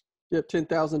 $10,000. Yep,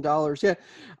 $10,000. Yeah,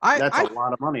 that's a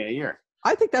lot of money a year.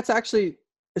 I think that's actually,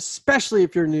 especially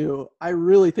if you're new, I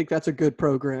really think that's a good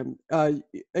program.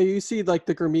 You see, like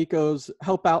the Gramicos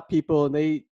help out people,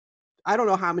 and I don't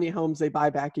know how many homes they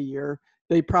buy back a year.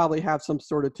 They probably have some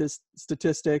sort of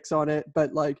statistics on it,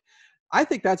 but like, I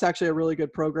think that's actually a really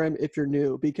good program if you're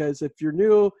new, because if you're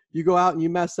new, you go out and you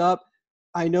mess up.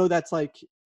 I know that's like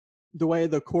the way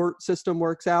the court system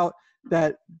works out,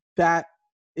 that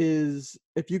is,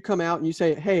 if you come out and you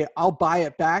say, hey, I'll buy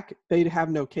it back, they'd have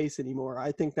no case anymore.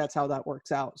 I think that's how that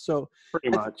works out. So pretty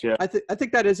much, yeah. I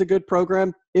think that is a good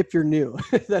program if you're new.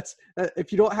 That's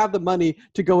if you don't have the money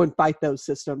to go and fight those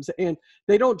systems, and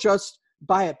they don't just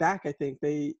buy it back. I think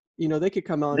they could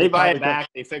come on. They buy it back.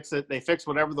 They fix it. They fix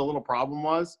whatever the little problem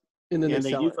was. And then they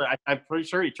sell it. I'm pretty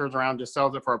sure he turns around and just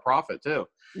sells it for a profit too.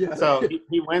 Yeah. So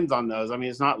he wins on those. I mean,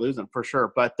 it's not losing for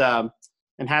sure. But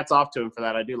and hats off to him for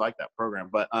that. I do like that program.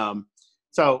 But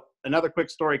so another quick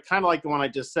story, kind of like the one I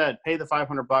just said. Pay the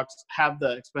 $500, have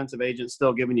the expensive agent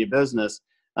still giving you business.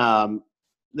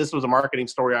 This was a marketing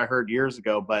story I heard years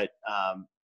ago, but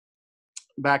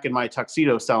back in my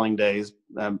tuxedo selling days,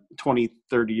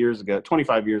 25 years ago,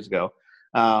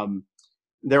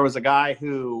 there was a guy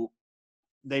who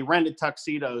they rented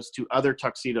tuxedos to other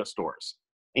tuxedo stores.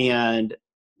 And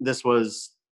this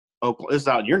was this is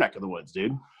out in your neck of the woods,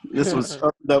 dude. This was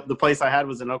the place I had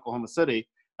was in Oklahoma City.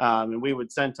 And we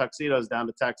would send tuxedos down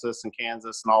to Texas and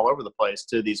Kansas and all over the place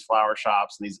to these flower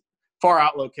shops and these far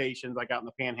out locations like out in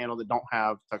the Panhandle that don't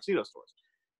have tuxedo stores.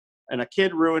 And a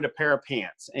kid ruined a pair of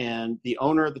pants, and the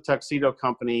owner of the tuxedo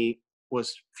company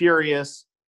was furious.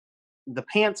 The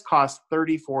pants cost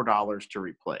 $34 to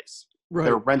replace. Right.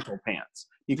 They're rental pants.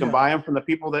 You can buy them from the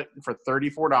people for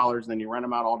 $34, and then you rent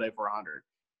them out all day for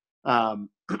 $100.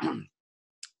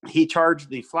 He charged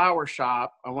the flower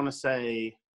shop, I want to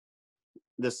say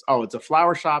it's a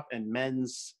flower shop and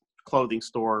men's clothing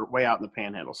store way out in the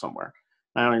Panhandle somewhere.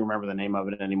 I don't even remember the name of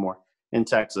it anymore, in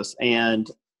Texas. And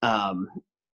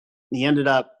he ended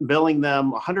up billing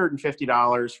them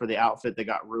 $150 for the outfit that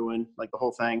got ruined, like the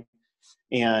whole thing.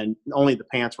 And only the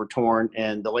pants were torn.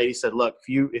 And the lady said, look,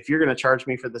 if you're going to charge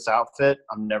me for this outfit,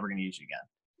 I'm never going to use you again.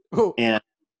 Oh.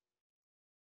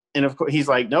 And of course he's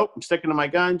like, nope, I'm sticking to my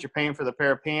guns. You're paying for the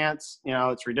pair of pants.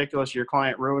 It's ridiculous. Your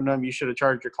client ruined them. You should have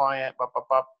charged your client.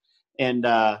 And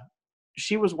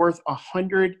she was worth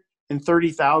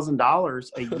 $130,000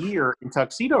 a year in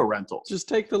tuxedo rentals. Just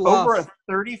take the loss. Over a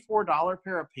 $34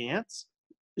 pair of pants.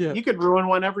 Yeah. You could ruin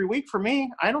one every week for me.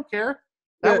 I don't care.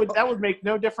 That would make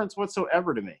no difference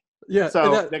whatsoever to me. Yeah.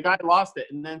 So the guy lost it.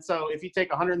 And then so if you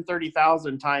take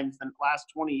 130,000 times the last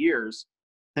 20 years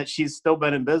that she's still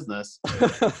been in business,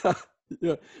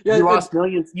 you lost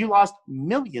millions. You lost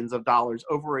millions of dollars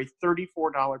over a $34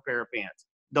 pair of pants.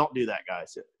 Don't do that,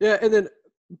 guys. Yeah. And then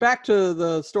back to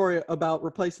the story about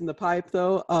replacing the pipe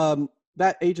though.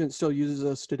 that agent still uses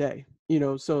us today,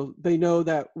 so they know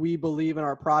that we believe in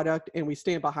our product and we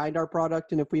stand behind our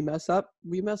product. And if we mess up,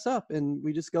 and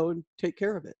we just go and take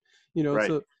care of it, Right.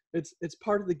 so it's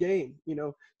part of the game,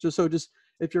 just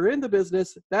if you're in the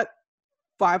business, that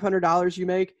 $500 you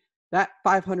make, that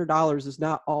 $500 is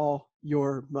not all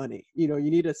your money. You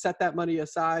need to set that money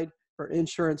aside for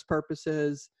insurance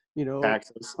purposes,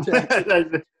 Taxes. tax,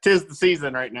 'Tis the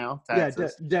season right now. yeah,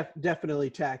 Taxes. definitely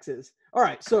taxes. All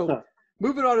right. So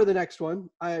moving on to the next one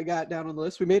I got down on the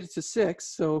list. We made it to 6,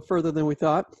 so further than we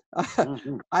thought.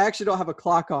 Mhm. I actually don't have a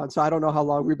clock on, so I don't know how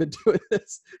long we've been doing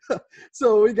this.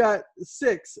 So we got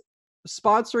 6,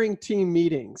 sponsoring team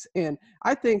meetings. And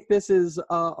I think this is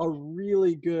a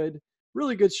really good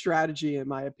strategy in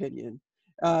my opinion.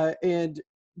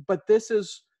 But this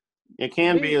is, It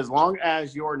can be, as long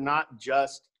as you're not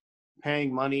just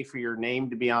paying money for your name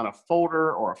to be on a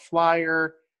folder or a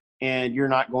flyer, and you're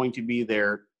not going to be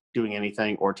there doing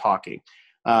anything or talking.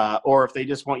 Or if they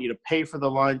just want you to pay for the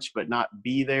lunch but not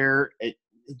be there,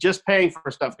 just paying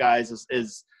for stuff, guys,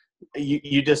 is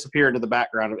you disappear into the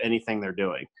background of anything they're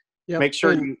doing. yep. Make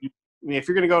sure if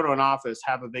you're going to go to an office,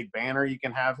 have a big banner you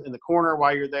can have in the corner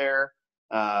while you're there,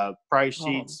 price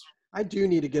sheets, I do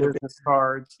need to get a business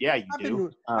cards. Yeah, you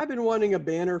do. I've been wanting a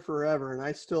banner forever, and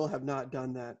I still have not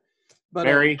done that. But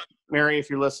Mary, if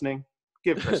you're listening,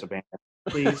 give Chris a banner,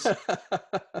 please.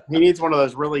 He needs one of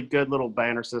those really good little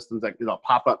banner systems, like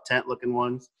pop-up tent-looking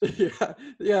ones.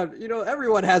 yeah.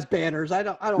 Everyone has banners. I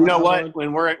don't. You know what?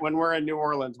 One. When we're in New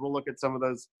Orleans, we'll look at some of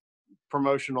those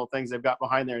promotional things they've got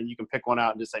behind there, and you can pick one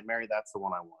out and just say, "Mary, that's the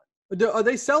one I want." Are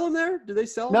they selling there? Do they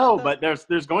sell? No, but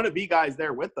there's going to be guys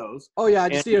there with those. Oh yeah, I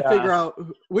just need to figure out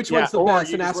which one's the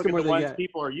best and ask them where they get.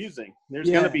 People are using. There's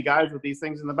going to be guys with these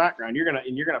things in the background. You're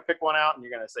gonna pick one out and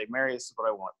you're gonna say, "Mary, this is what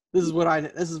I want." This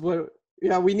is what.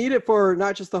 Yeah, we need it for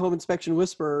not just the home inspection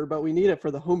whisperer, but we need it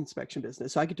for the home inspection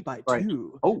business. So I get to buy it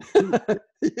too. Oh,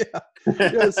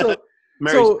 yeah. So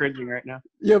Mary's cringing right now.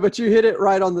 Yeah, but you hit it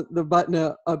right on the button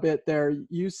a bit there.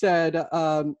 You said,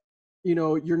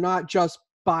 you're not just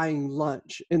buying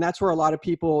lunch. And that's where a lot of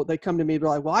people, they come to me, they're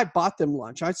like, well, I bought them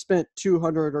lunch. I spent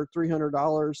 $200 or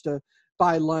 $300 to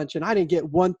buy lunch and I didn't get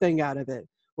one thing out of it.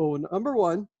 Well, number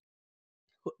one,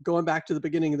 going back to the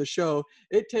beginning of the show,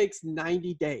 it takes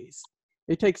 90 days.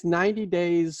 It takes 90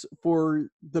 days for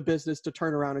the business to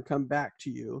turn around and come back to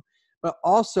you. But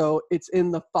also it's in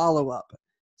the follow-up.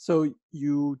 So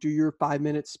you do your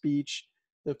 5-minute speech.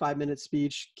 The 5-minute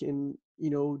speech can,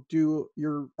 do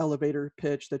your elevator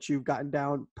pitch that you've gotten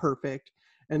down perfect.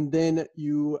 And then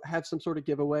you have some sort of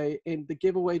giveaway, and the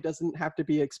giveaway doesn't have to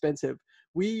be expensive.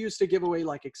 We used to give away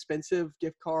like expensive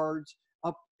gift cards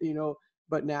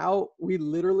but now we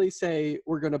literally say,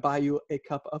 we're going to buy you a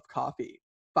cup of coffee,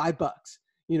 $5,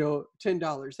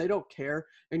 $10. They don't care.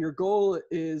 And your goal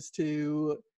is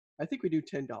I think we do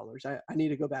 $10. I need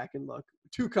to go back and look.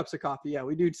 2 cups of coffee. Yeah,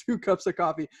 we do 2 cups of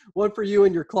coffee, one for you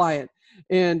and your client.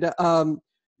 And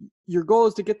your goal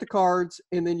is to get the cards,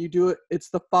 and then you do it. It's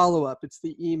the follow-up. It's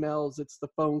the emails. It's the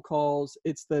phone calls.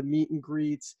 It's the meet and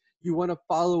greets. You want to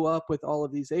follow up with all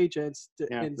of these agents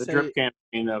and the say, drip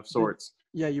campaign of sorts.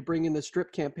 Yeah, you bring in the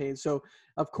strip campaign. So,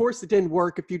 of course, it didn't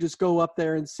work if you just go up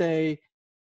there and say,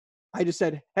 I just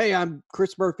said, hey, I'm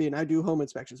Chris Murphy, and I do home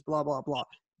inspections, blah, blah, blah.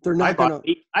 They're not going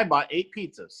to. I bought 8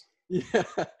 pizzas. Yeah.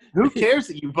 Who cares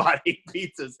that you bought 8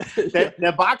 pizzas?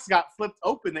 The box got flipped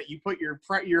open that you put your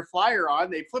flyer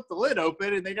on. They flipped the lid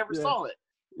open, and they never saw it.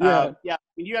 Yeah.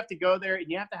 You have to go there, and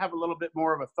you have to have a little bit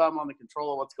more of a thumb on the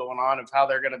control of what's going on, of how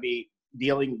they're going to be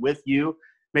dealing with you.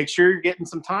 Make sure you're getting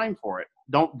some time for it.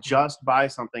 Don't just buy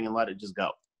something and let it just go.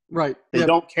 Right. They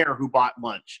don't care who bought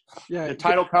lunch. Yeah. The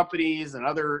title companies and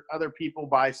other people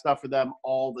buy stuff for them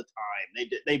all the time.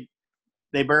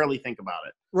 They barely think about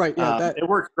it. Right. Yeah. It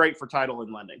works great for title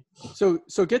and lending. So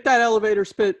get that elevator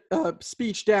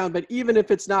speech down, but even if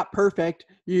it's not perfect,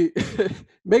 you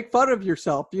make fun of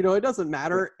yourself. It doesn't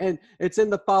matter, and it's in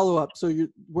the follow up. So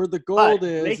where the gold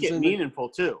is, make it meaningful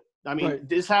too. I mean,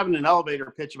 just having an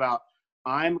elevator pitch about,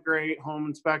 I'm a great home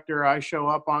inspector. I show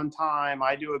up on time.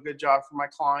 I do a good job for my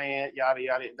client. Yada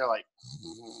yada. They're like,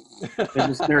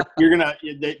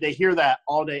 they hear that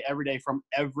all day, every day from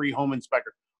every home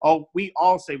inspector. Oh, we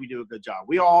all say we do a good job.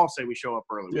 We all say we show up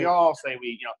early. Yeah. We all say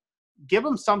give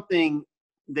them something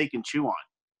they can chew on.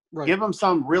 Right. Give them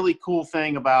some really cool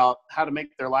thing about how to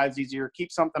make their lives easier.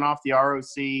 Keep something off the ROC.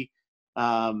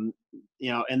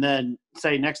 And then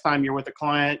say next time you're with a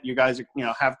client, you guys are,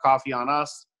 have coffee on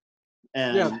us.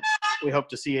 And we hope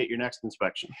to see you at your next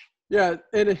inspection. Yeah.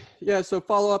 And so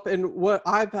follow up. And what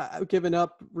I've given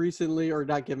up recently, or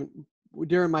not given,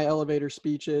 during my elevator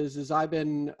speeches is I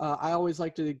always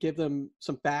like to give them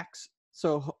some facts.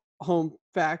 So home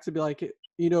facts would be like,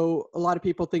 a lot of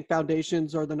people think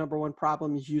foundations are the number one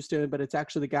problem in Houston, but it's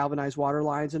actually the galvanized water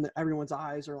lines, and everyone's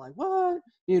eyes are like, what?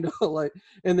 Like,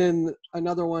 and then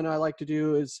another one I like to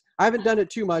do is, I haven't done it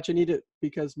too much. I need it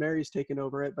because Mary's taken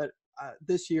over it, but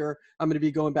this year I'm going to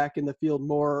be going back in the field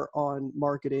more on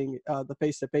marketing, the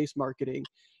face-to-face marketing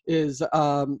is,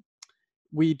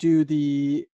 we do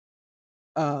the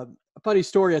funny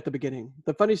story at the beginning.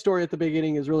 The funny story at the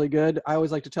beginning is really good. I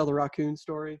always like to tell the raccoon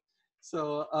story.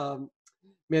 So,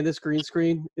 man, this green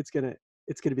screen, it's gonna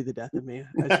be the death of me,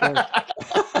 I swear.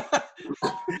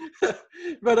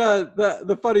 But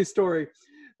the funny story.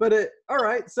 But all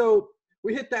right, so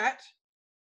we hit that.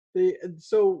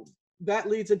 So that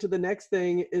leads into the next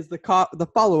thing is the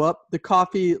follow-up, the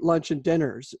coffee, lunch, and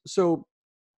dinners. So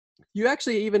you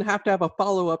actually even have to have a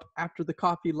follow-up after the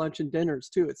coffee, lunch, and dinners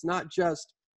too. It's not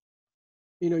just,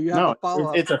 you have a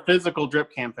follow-up. It's a physical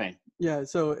drip campaign. Yeah.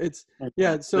 So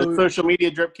there's so social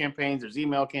media drip campaigns, there's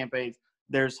email campaigns,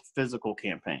 there's physical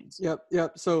campaigns.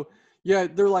 Yep. So yeah,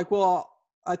 they're like, well,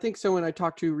 I think someone I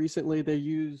talked to recently, they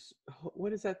use,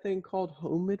 what is that thing called?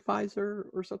 Home Advisor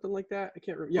or something like that? I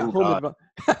can't remember. Yeah, Home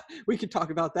Advisor. We could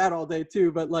talk about that all day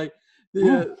too, but like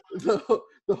the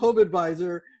Home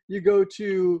Advisor, you go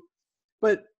to,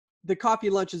 but the coffee,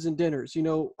 lunches, and dinners,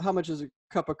 how much is a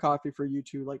cup of coffee for you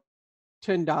two? Like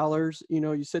 $10,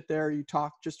 you sit there, you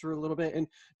talk just for a little bit. And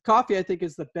coffee, I think,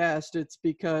 is the best. It's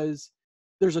because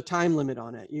there's a time limit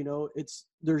on it.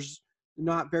 There's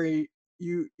not very,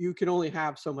 you can only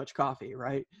have so much coffee,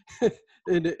 right?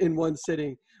 in one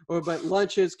sitting. But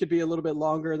lunches could be a little bit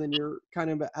longer, than you're kind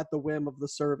of at the whim of the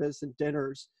service. And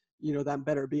dinners, that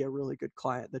better be a really good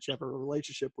client that you have a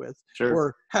relationship with, sure,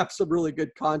 or have some really good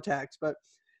contacts. But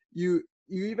you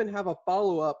even have a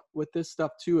follow-up with this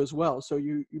stuff too as well. So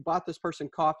you bought this person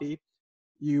coffee,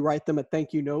 you write them a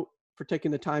thank you note for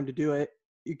taking the time to do it.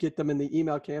 You get them in the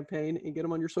email campaign and get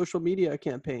them on your social media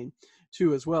campaign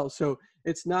too as well. So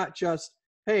it's not just,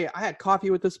 hey, I had coffee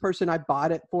with this person, I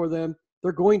bought it for them.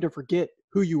 They're going to forget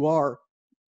who you are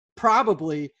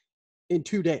probably in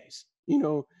 2 days.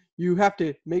 You have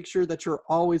to make sure that you're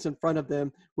always in front of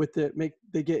them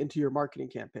they get into your marketing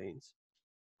campaigns.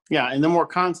 Yeah, and the more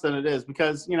constant it is,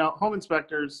 because home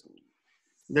inspectors,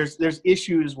 there's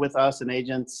issues with us and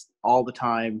agents all the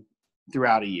time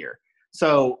throughout a year.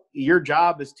 So your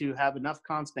job is to have enough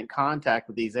constant contact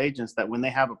with these agents that when they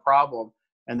have a problem,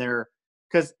 and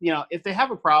because if they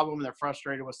have a problem and they're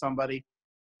frustrated with somebody,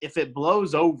 if it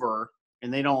blows over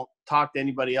and they don't talk to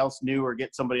anybody else new or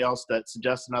get somebody else that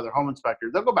suggests another home inspector,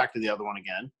 they'll go back to the other one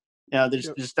again.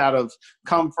 They're just out of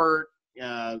comfort.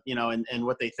 And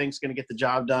what they think is going to get the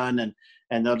job done.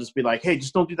 And they'll just be like, hey,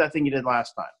 just don't do that thing you did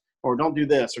last time, or don't do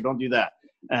this, or don't do that.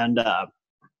 And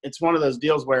it's one of those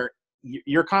deals where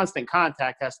your constant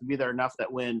contact has to be there enough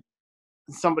that when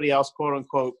somebody else, quote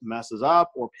unquote, messes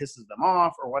up or pisses them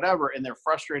off or whatever, and they're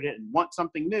frustrated and want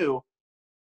something new,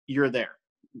 you're there.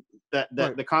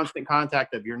 Right. The constant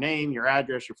contact of your name, your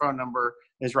address, your phone number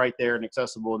is right there and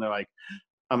accessible. And they're like,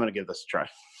 I'm going to give this a try.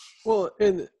 Well,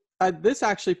 and this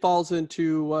actually falls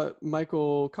into what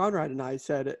Michael Conrad and I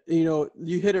said. You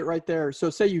hit it right there.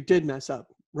 So say you did mess up,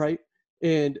 right?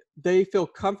 And they feel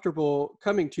comfortable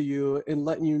coming to you and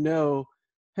letting you know,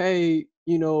 hey,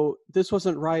 this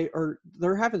wasn't right, or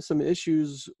they're having some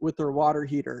issues with their water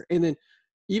heater. And then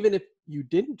even if you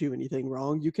didn't do anything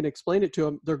wrong, you can explain it to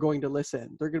them. They're going to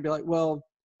listen. They're going to be like, well,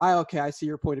 I see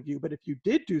your point of view. But if you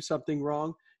did do something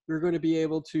wrong, you're going to be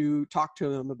able to talk to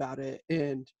them about it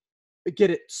and get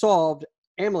it solved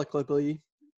amicably.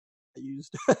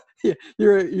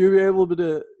 You're able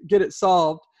to get it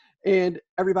solved and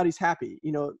everybody's happy,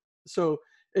 so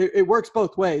it works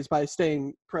both ways by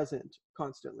staying present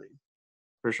constantly.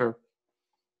 For sure.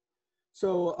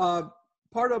 So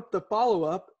part of the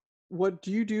follow-up, what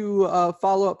do you do?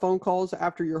 Follow-up phone calls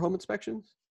after your home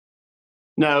inspections?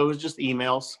 No, it was just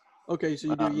emails. Okay, so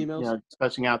you do emails?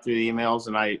 Dispatching out through the emails,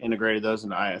 and I integrated those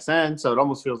into ISN. So it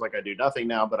almost feels like I do nothing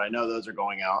now, but I know those are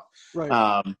going out.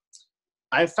 Right.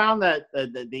 I found that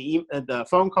the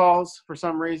phone calls, for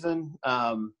some reason,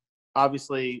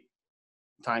 obviously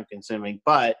time consuming,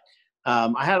 but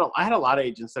I had a lot of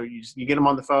agents. So you get them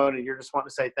on the phone and you're just wanting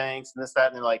to say thanks and this, that,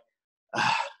 and they're like,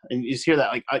 and you just hear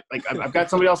that, I've got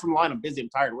somebody else on the line. I'm busy. I'm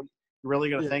tired. What, you really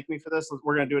going to thank me for this?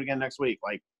 We're going to do it again next week.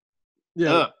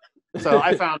 So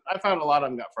I found a lot of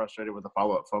them got frustrated with the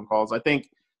follow-up phone calls. I think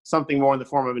something more in the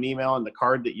form of an email and the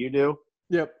card that you do.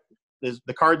 Yep.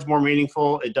 The card's more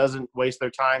meaningful. It doesn't waste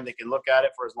their time. They can look at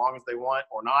it for as long as they want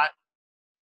or not.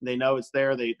 They know it's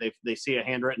there. They see a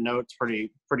handwritten note. It's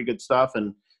pretty good stuff.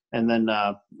 And then,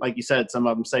 like you said, some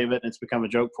of them save it and it's become a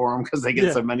joke for them because they get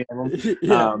Yeah. so many of them.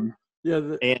 Yeah. Yeah.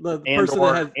 The person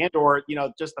that has, or,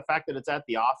 just the fact that it's at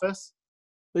the office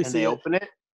they and see they it. open it,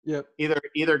 Yep.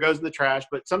 either goes in the trash,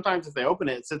 but sometimes if they open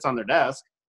it, it sits on their desk.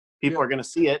 People are going to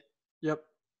see it. Yep.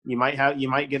 You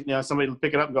might get somebody to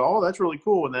pick it up and go, oh, that's really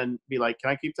cool, and then be like, can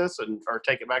I keep this, or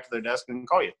take it back to their desk and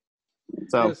call you.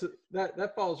 So, yeah, so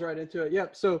that falls right into it.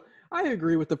 Yep. So I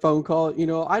agree with the phone call.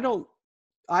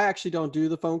 I actually don't do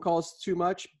the phone calls too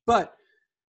much, but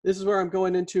this is where I'm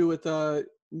going into with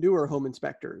newer home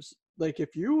inspectors. Like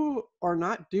if you are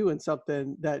not doing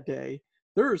something that day,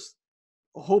 there's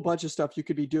a whole bunch of stuff you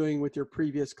could be doing with your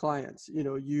previous clients.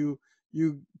 You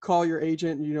call your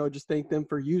agent and just thank them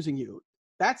for using you.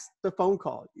 That's the phone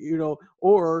call.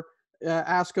 Or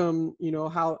ask them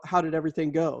how did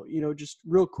everything go, just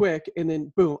real quick, and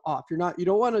then boom, off. You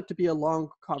don't want it to be a long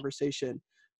conversation,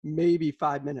 maybe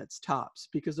 5 minutes tops,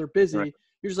 because they're busy. right.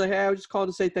 You're just like, hey, I was just calling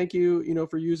to say thank you,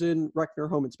 for using Reckner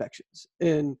Home Inspections.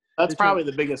 And That's probably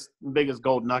the biggest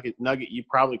gold nugget you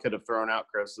probably could have thrown out,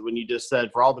 Chris, when you just said,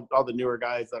 for all the newer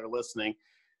guys that are listening,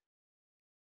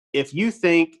 if you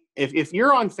think if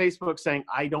you're on Facebook saying,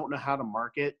 I don't know how to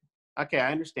market, okay,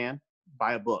 I understand.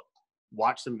 Buy a book,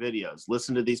 watch some videos,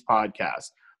 listen to these podcasts,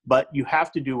 but you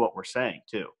have to do what we're saying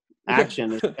too.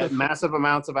 Action is massive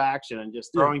amounts of action, and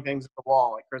just throwing things at the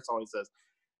wall, like Chris always says.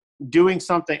 Doing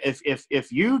something.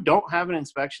 If you don't have an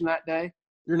inspection that day,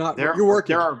 you're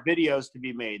working. There are videos to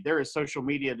be made. There is social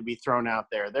media to be thrown out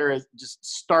there. There is just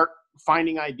start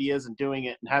finding ideas and doing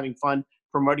it and having fun,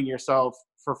 promoting yourself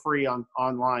for free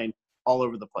online all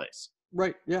over the place.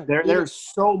 Right. Yeah. There's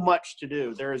so much to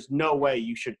do. There is no way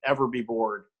you should ever be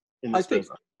bored in this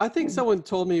business. I think someone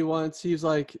told me once, he's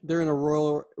like, they're in a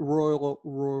rural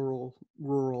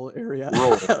area.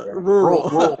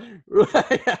 Rural.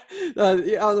 Yeah, out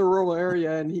in the rural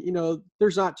area. And,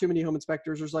 there's not too many home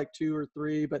inspectors. There's like 2 or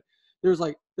 3, but there's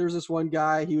this one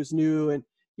guy, he was new, and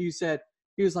he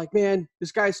was like, man,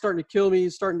 this guy's starting to kill me.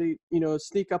 He's starting to,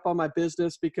 sneak up on my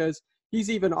business, because he's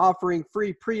even offering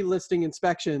free pre-listing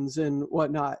inspections and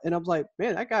whatnot. And I was like,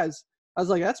 man, I was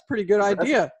like, that's a pretty good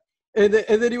idea. And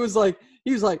then he was like,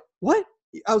 what?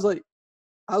 I was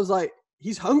like,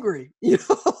 he's hungry,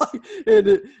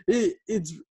 and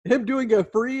it's him doing a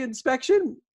free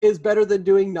inspection is better than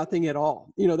doing nothing at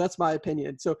all. That's my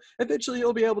opinion. So eventually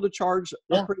he'll be able to charge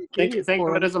a pretty premium. Think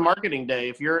of it as a marketing day.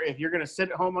 If you're going to sit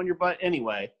at home on your butt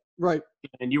anyway, right,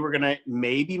 and you were going to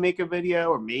maybe make a video,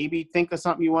 or maybe think of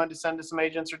something you wanted to send to some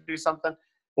agents, or do something,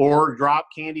 or drop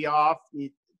candy off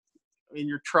in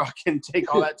your truck and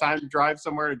take all that time to drive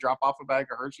somewhere to drop off a bag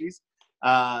of Hershey's,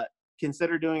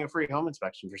 consider doing a free home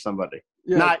inspection for somebody.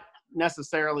 Yeah. Not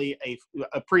necessarily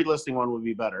a pre-listing one would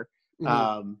be better,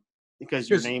 because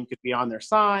your name could be on their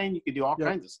sign. You could do all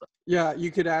kinds of stuff. Yeah,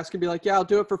 you could ask and be like, yeah, I'll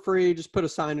do it for free. Just put a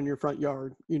sign in your front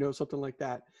yard, something like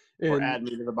that. Or add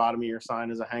me to the bottom of your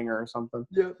sign as a hanger or something.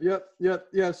 Yep.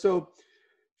 Yeah, so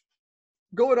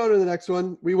going on to the next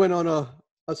one, we went on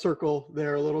a circle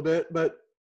there a little bit, but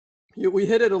we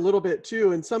hit it a little bit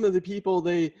too. And some of the people,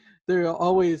 they're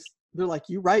like,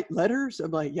 you write letters?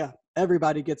 I'm like, yeah,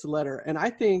 everybody gets a letter. And I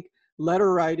think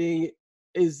letter writing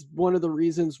is one of the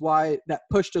reasons why that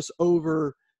pushed us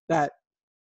over that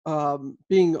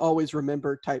being always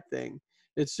remembered type thing.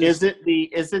 It's just,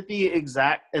 is it the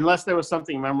exact, unless there was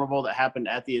something memorable that happened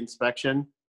at the inspection,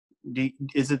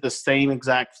 is it the same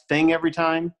exact thing every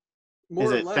time? More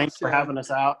is or it less, thanks for having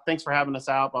us out? Thanks for having us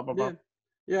out, blah, blah, blah.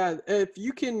 Yeah, if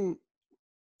you can,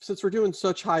 since we're doing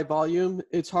such high volume,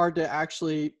 it's hard to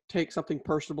actually take something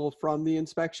personable from the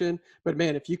inspection. But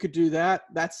man, if you could do that,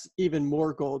 that's even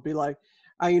more gold. Be like,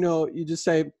 you just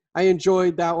say, I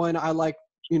enjoyed that one. I like,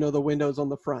 the windows on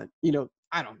the front,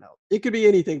 I don't know. It could be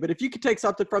anything, but if you could take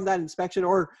something from that inspection,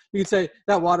 or you could say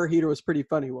that water heater was pretty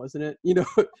funny, wasn't it?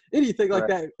 Anything like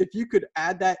that. If you could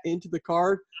add that into the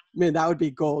card, man, that would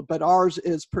be gold. But ours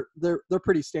is, they're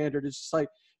pretty standard. It's just like,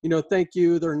 thank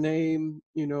you, their name,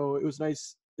 it was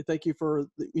nice. Thank you for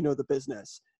the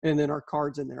business, and then our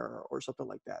cards in there or something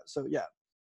like that. So yeah,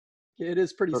 it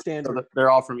is pretty standard. So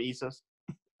they're all from ESIS.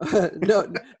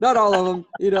 No, not all of them.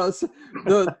 So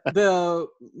the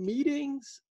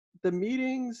meetings,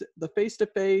 the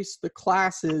face-to-face, the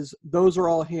classes, those are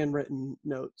all handwritten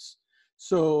notes.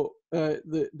 So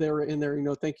they're in there,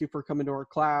 thank you for coming to our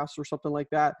class or something like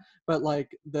that. But like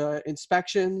the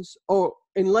inspections,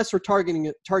 unless we're targeting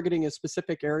a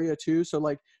specific area too. So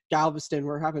like Galveston,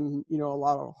 we're having,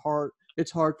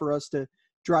 it's hard for us to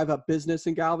drive up business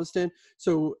in Galveston.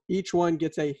 So each one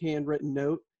gets a handwritten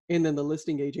note, and then the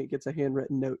listing agent gets a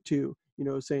handwritten note too,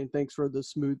 saying thanks for the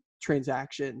smooth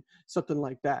transaction, something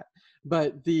like that.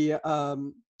 But we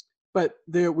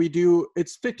do,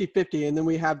 it's 50-50. And then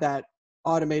we have that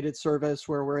automated service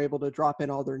where we're able to drop in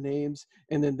all their names,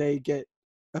 and then they get,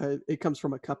 it comes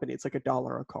from a company. It's like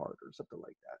 $1 a card or something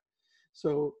like that.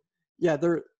 So yeah,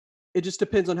 it just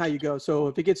depends on how you go. So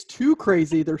if it gets too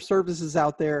crazy, there's services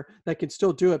out there that can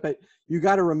still do it, but you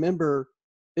got to remember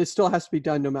it still has to be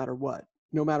done no matter what,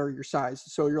 no matter your size.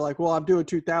 So you're like, well, I'm doing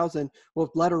 2,000. Well,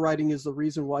 if letter writing is the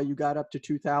reason why you got up to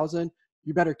 2,000,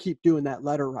 you better keep doing that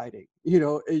letter writing.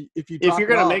 If you're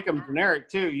going to make them generic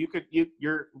too,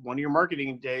 your one of your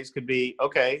marketing days could be,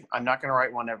 okay, I'm not going to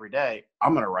write one every day.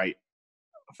 I'm going to write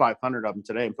 500 of them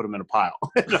today and put them in a pile.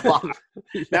 Yeah.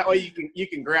 That way you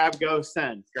can grab, go,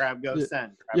 send, grab, go,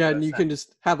 send. And you can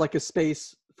just have like a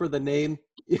space for the name,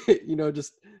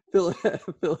 just fill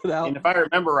it out. And if I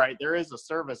remember right, there is a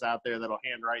service out there that'll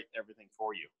handwrite everything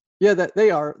for you. Yeah,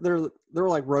 they're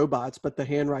like robots, but the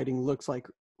handwriting looks like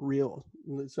real.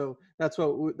 So that's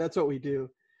what we do.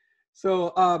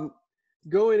 So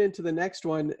going into the next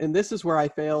one, and this is where I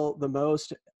fail the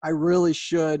most. I really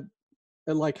should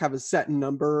and like have a set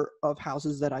number of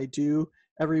houses that I do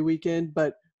every weekend.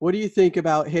 But what do you think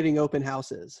about hitting open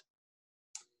houses?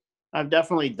 I've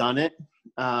definitely done it.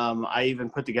 I even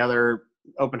put together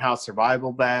open house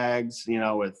survival bags,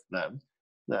 with the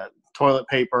toilet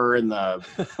paper and the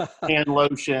hand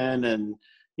lotion and,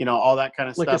 all that kind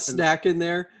of like stuff. Like a snack in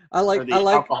there. I like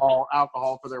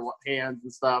alcohol for their hands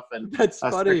and stuff. And that's a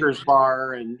funny. Snickers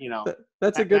bar and,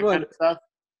 that's a good one. Kind of stuff.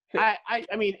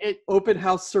 I mean, open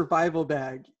house survival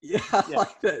bag. Yeah, I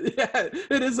like that. Yeah,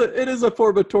 it is a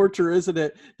form of torture, isn't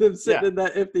it? Them sitting in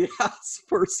that empty house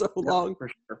for so long.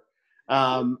 For sure.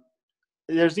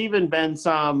 There's even been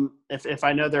some, if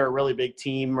I know they're a really big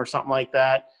team or something like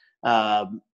that,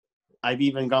 I've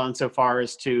even gone so far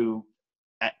as to,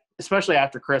 especially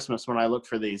after Christmas, when I look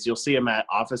for these, you'll see them at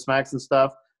Office Max and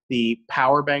stuff, the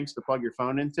power banks to plug your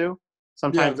phone into.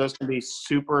 Sometimes those can be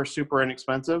super, super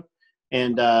inexpensive.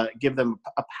 And give them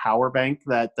a power bank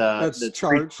that's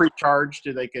pre-charged,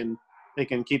 so they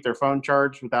can keep their phone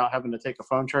charged without having to take a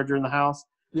phone charger in the house.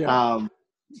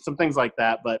 Some things like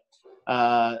that. But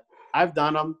I've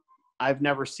done them. I've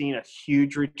never seen a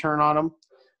huge return on them.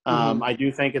 I do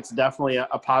think it's definitely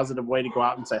a positive way to go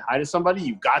out and say hi to somebody.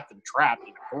 You've got them trapped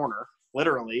in a corner,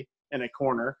 literally in a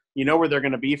corner. You know where they're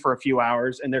going to be for a few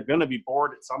hours, and they're going to be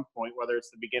bored at some point, whether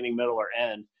it's the beginning, middle, or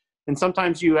end. And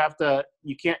sometimes you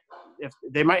can't, if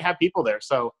they might have people there.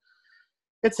 So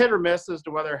it's hit or miss as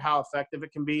to how effective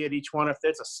it can be at each one. If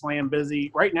it's a slam busy,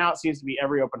 right now it seems to be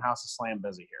every open house is slam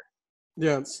busy here.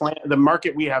 Yeah. The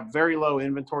market, we have very low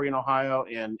inventory in Ohio,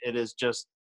 and it is just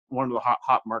one of the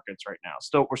hot markets right now.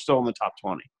 We're still in the top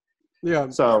 20. Yeah.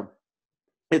 So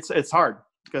it's hard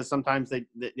because sometimes they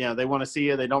want to see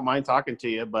you. They don't mind talking to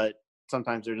you, but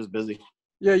sometimes they're just busy.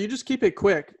 Yeah, you just keep it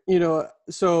quick,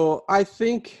 so I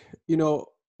think,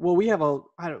 well, we have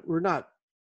they're not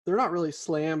really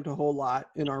slammed a whole lot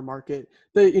in our market.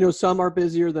 Some are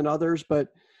busier than others, but,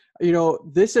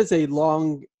 this is a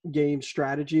long game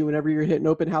strategy. Whenever you're hitting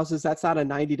open houses, that's not a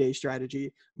 90-day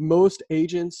strategy. Most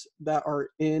agents that are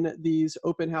in these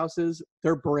open houses,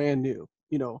 they're brand new,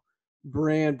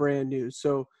 brand new.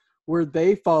 So where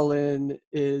they fall in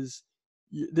is,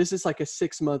 this is like a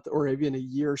 6-month or even a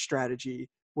year strategy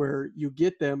where you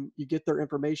get their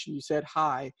information, you said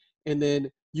hi, and then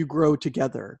you grow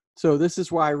together. So this is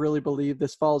why I really believe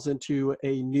this falls into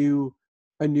a new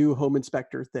home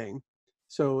inspector thing.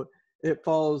 So it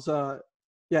falls,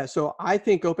 so I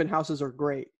think open houses are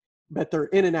great, but they're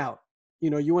in and out.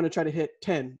 You want to try to hit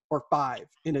 10 or 5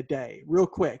 in a day real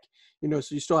quick, so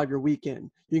you still have your weekend.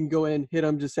 You can go in, hit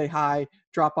them, just say hi,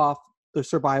 drop off the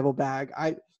survival bag.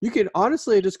 You can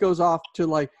honestly, it just goes off to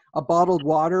like a bottled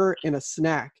water and a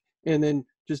snack, and then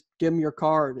just give them your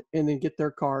card and then get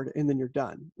their card, and then you're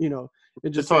done.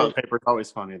 And just the toilet paper is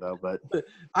always funny though, but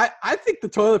I think the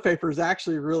toilet paper is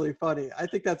actually really funny. I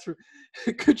think that's,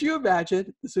 could you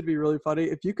imagine, this would be really funny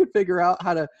if you could figure out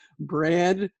how to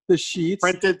brand the sheets.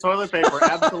 Printed toilet paper.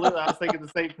 Absolutely. I was thinking the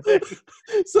same thing.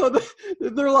 So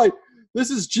they're like, this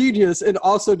is genius and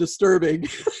also disturbing.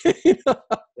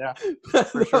 Yeah,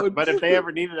 for sure. But if they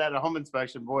ever needed it at a home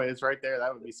inspection, boy, it's right there.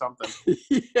 That would be something.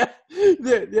 Yeah.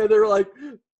 They're like,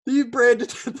 you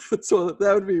branded so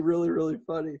that would be really, really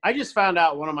funny. I just found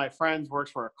out one of my friends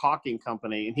works for a caulking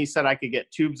company, and he said I could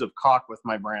get tubes of caulk with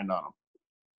my brand on them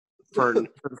for the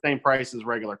same price as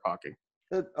regular caulking.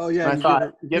 Oh yeah. And I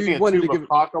thought giving a tube of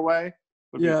caulk away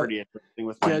would be pretty interesting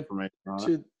with my information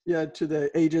on it. To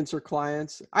the agents or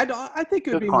clients. I think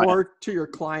it would be more to your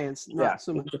clients, not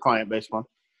so much the client-based one.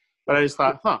 But I just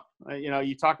thought,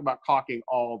 you talk about caulking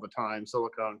all the time,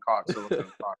 silicone caulk,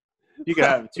 silicone caulk. You could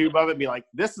have a tube of it and be like,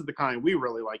 this is the kind we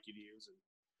really like you to use. And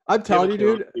I'm telling you,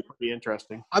 dude, it'd be pretty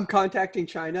interesting. I'm contacting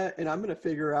China and I'm going to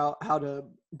figure out how to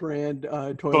brand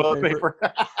toilet paper.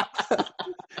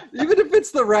 Even if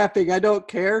it's the wrapping, I don't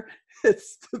care.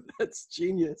 That's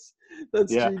genius.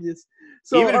 That's genius.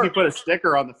 So even if you put a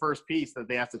sticker on the first piece that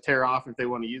they have to tear off if they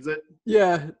want to use it.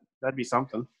 Yeah. That'd be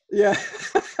something. Yeah.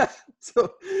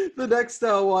 So the next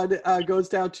one goes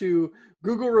down to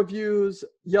Google reviews,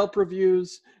 Yelp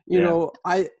reviews. You know,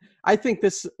 I think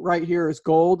this right here is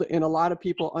gold, and a lot of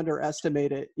people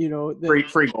underestimate it. You know,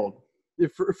 free gold.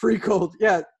 Free gold.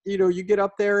 Yeah. You know, you get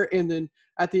up there, and then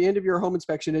at the end of your home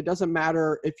inspection, it doesn't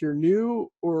matter if you're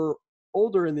new or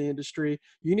older in the industry,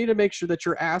 you need to make sure that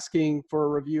you're asking for a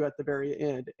review at the very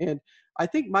end. And I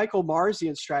think Michael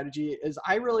Marzian's strategy is,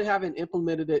 I really haven't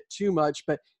implemented it too much,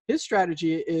 but his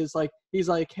strategy is like, he's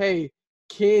like, hey,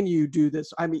 can you do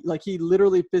this? I mean, like, he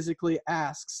literally physically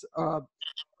asks,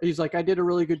 he's like, I did a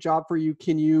really good job for you.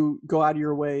 Can you go out of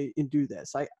your way and do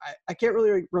this? I can't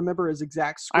really remember his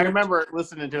exact script. I remember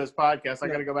listening to his podcast. I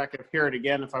got to go back and hear it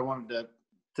again if I wanted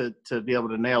to be able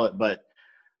to nail it. But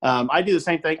I do the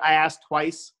same thing. I ask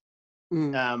twice,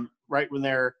 right when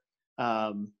they're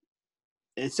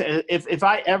if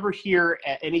I ever hear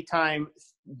at any time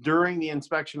during the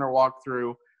inspection or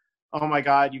walkthrough, oh my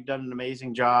God, you've done an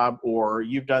amazing job, or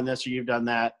you've done this, or you've done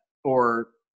that, or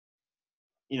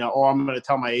oh, I'm going to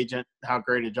tell my agent how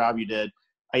great a job you did,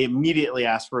 I immediately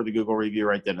ask for the Google review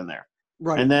right then and there.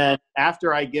 Right. And then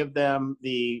after I give them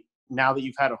now that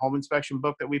you've had a home inspection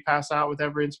book that we pass out with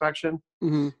every inspection,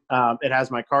 it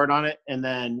has my card on it, and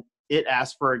then it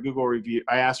asks for a Google review.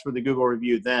 I ask for the Google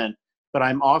review then, but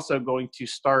I'm also going to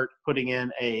start putting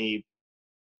in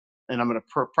and I'm going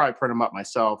to probably print them up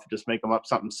myself, just make them up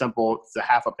something simple. It's a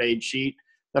half a page sheet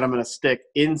that I'm going to stick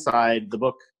inside the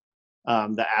book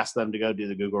that asks them to go do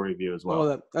the Google review as well.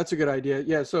 Oh, that's a good idea.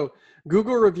 Yeah. So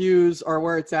Google reviews are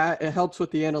where it's at. It helps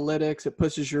with the analytics. It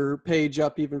pushes your page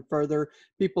up even further.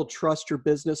 People trust your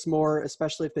business more,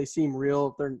 especially if they seem real,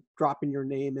 if they're dropping your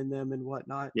name in them and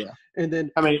whatnot. Yeah. And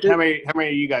then how many are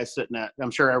you guys sitting at?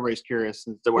 I'm sure everybody's curious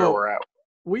as to where we're at.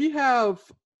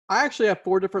 I actually have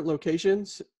 4 different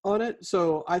locations on it.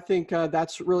 So I think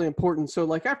that's really important. So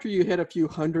like after you hit a few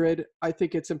hundred, I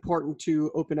think it's important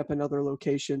to open up another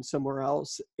location somewhere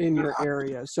else in your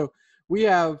area. So we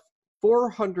have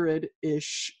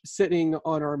 400-ish sitting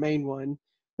on our main one.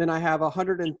 Then I have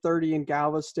 130 in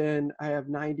Galveston. I have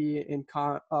 90 in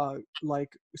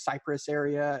like Cypress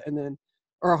area, and then,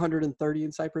 or 130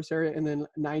 in Cypress area, and then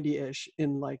 90-ish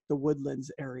in like the Woodlands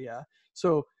area.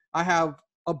 So I have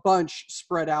a bunch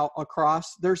spread out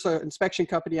across. There's an inspection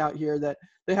company out here that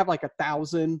they have like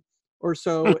 1,000 or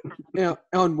so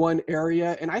on one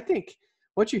area. And I think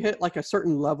once you hit like a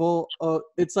certain level,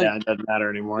 it's like, it doesn't matter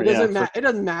anymore. It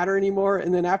doesn't matter anymore.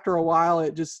 And then after a while,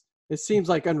 it seems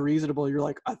like unreasonable. You're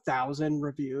like 1,000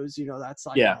 reviews, that's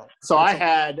like, So I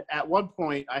had, at one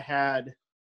point I have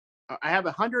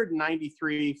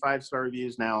 193 5-star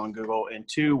reviews now on Google and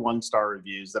 2 1-star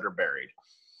reviews that are buried.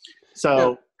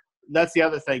 So that's the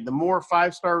other thing. The more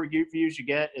 5-star reviews you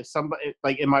get, if somebody,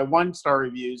 like in my 1-star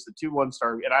reviews, the 2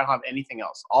 1-star, and I don't have anything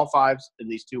else, all 5s and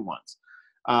these 2 1s.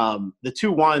 The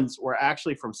 2 1s were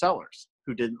actually from sellers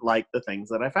who didn't like the things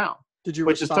that I found. Did you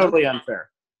which respond? Is totally unfair.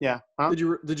 Yeah. Huh?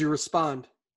 Did you respond?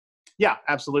 Yeah,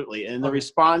 absolutely. And the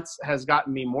response has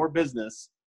gotten me more business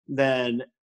than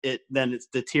it's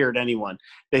deterred anyone.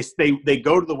 They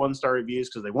go to the 1-star reviews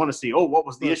because they want to see, what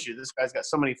was the issue? This guy's got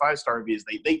so many 5-star reviews.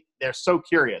 They're so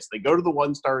curious. They go to the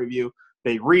 1-star review,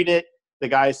 they read it. The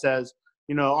guy says,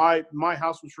 my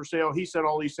house was for sale. He said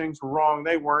all these things were wrong.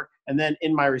 They weren't. And then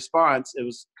in my response, it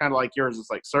was kind of like yours. It's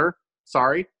like, sir,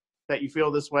 sorry that you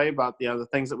feel this way about the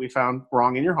things that we found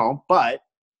wrong in your home, but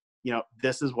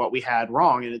this is what we had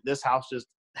wrong. And this house just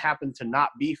happened to not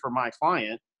be for my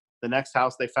client. The next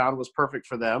house they found was perfect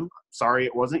for them. Sorry,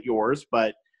 it wasn't yours,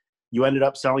 but you ended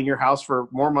up selling your house for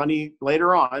more money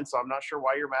later on. So I'm not sure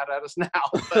why you're mad at us now,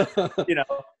 but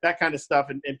that kind of stuff.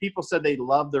 And people said they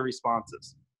love the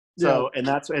responses. So, and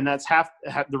that's half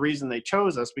the reason they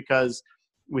chose us, because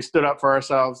we stood up for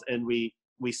ourselves and we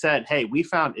said, hey, we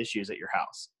found issues at your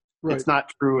house. Right. It's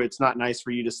not true. It's not nice for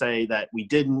you to say that we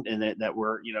didn't and that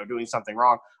we're, doing something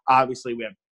wrong. Obviously we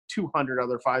have 200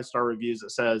 other 5-star reviews that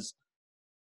says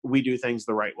we do things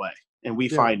the right way and we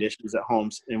find issues at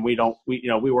homes, and we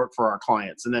work for our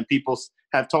clients. And then people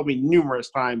have told me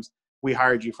numerous times, we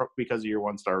hired you because of your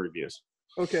 1-star reviews.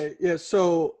 Okay. Yeah.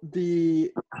 So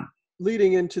the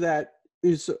leading into that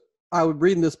is, I would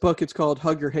read in this book, it's called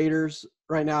Hug Your Haters,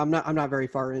 right now. I'm not very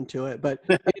far into it, but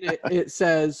it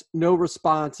says no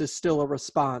response is still a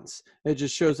response. It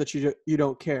just shows that you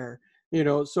don't care,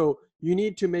 so you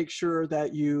need to make sure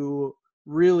that you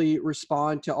really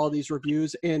respond to all these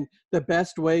reviews. And the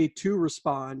best way to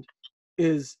respond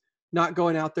is not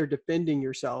going out there defending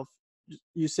yourself.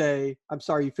 You say, I'm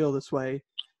sorry you feel this way.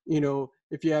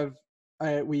 If you have,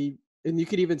 and you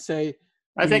could even say,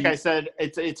 I think I said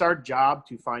it's our job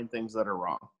to find things that are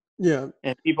wrong. yeah.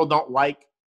 And people don't like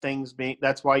things being,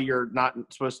 that's why you're not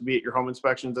supposed to be at your home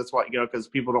inspections. That's why, because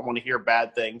people don't want to hear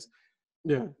bad things.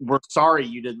 Yeah. We're sorry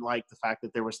you didn't like the fact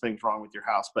that there was things wrong with your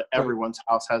house, but everyone's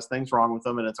house has things wrong with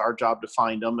them, and it's our job to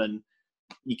find them, and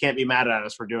you can't be mad at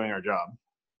us for doing our job.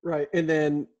 Right. And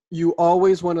then you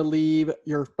always want to leave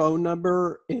your phone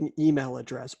number and email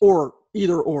address, or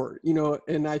either or,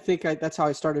 and I think that's how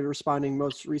I started responding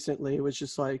most recently. It was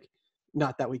just like,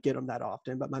 not that we get them that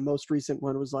often, but my most recent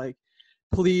one was like,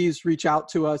 please reach out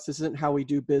to us. This isn't how we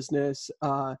do business.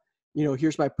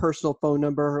 Here's my personal phone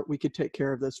number. We could take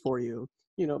care of this for you.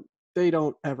 They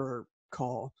don't ever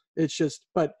call.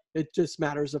 But it just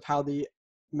matters of how the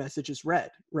message is read,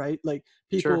 right? Like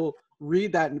people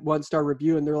read that 1-star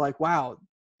review and they're like, wow,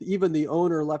 even the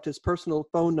owner left his personal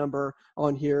phone number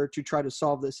on here to try to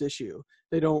solve this issue.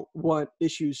 They don't want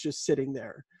issues just sitting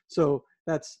there. So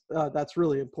that's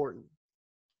really important.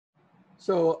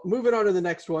 So moving on to the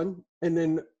next one, and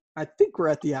then I think we're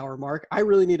at the hour mark. I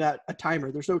really need a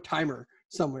timer. There's no timer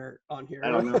somewhere on here.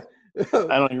 I don't know.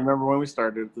 I don't even remember when we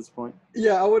started at this point.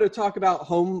 Yeah, I want to talk about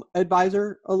Home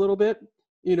Advisor a little bit.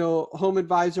 Home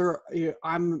Advisor,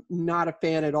 I'm not a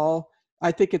fan at all.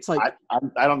 I think it's like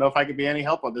I don't know if I could be any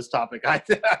help on this topic. I'm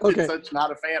such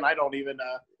not a fan. I don't even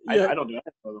I don't do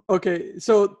anything with them. Okay,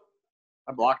 so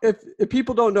I block if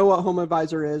people don't know what Home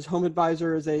Advisor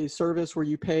is a service where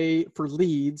you pay for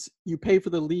leads. You pay for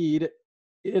the lead,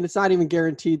 and it's not even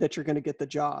guaranteed that you're going to get the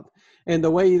job. And the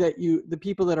way that the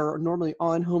people that are normally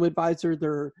on Home Advisor,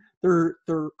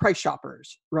 they're price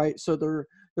shoppers, right? So they're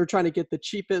trying to get the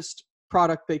cheapest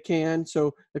product they can.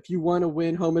 So if you want to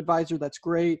win Home Advisor, that's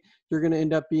great. You're going to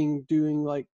end up doing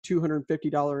like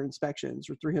 $250 inspections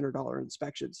or $300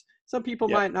 inspections. Some people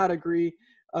might not agree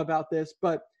about this,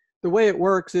 but the way it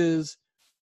works is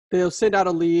they'll send out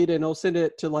a lead and they'll send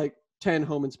it to like 10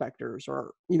 home inspectors,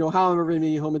 or however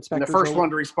many home inspectors. And the first one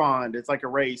to respond, it's like a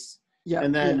race. Yeah.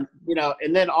 And then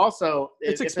and then also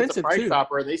it's if expensive it's a price too.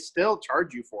 shopper, they still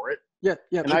charge you for it. Yeah.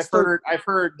 And I've heard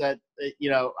that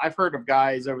I've heard of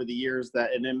guys over the years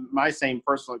that, and in my same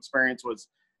personal experience was,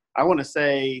 I want to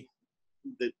say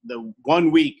the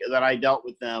 1 week that I dealt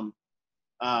with them,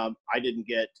 I didn't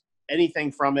get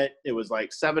anything from it. It was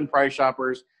like 7 price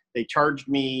shoppers. They charged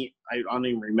me, I don't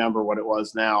even remember what it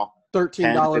was now.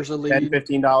 $13 a lead.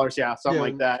 $15, yeah, something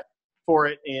like that for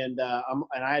it. And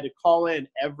I had to call in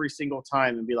every single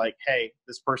time and be like, hey,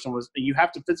 this person you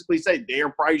have to physically say they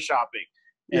are price shopping.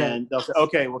 And they'll say,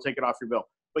 okay, we'll take it off your bill.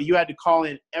 But you had to call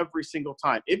in every single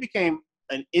time. It became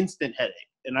an instant headache.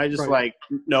 And I just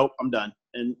nope, I'm done.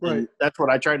 And that's what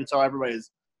I try to tell everybody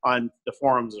is on the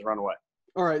forums is run away.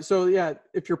 All right. So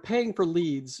if you're paying for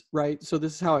leads, right? So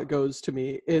this is how it goes to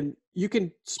me. And you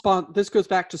can this goes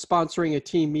back to sponsoring a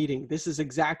team meeting. This is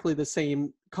exactly the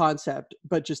same concept,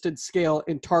 but just in scale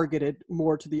and targeted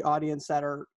more to the audience that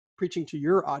are preaching to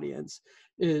your audience,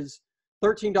 is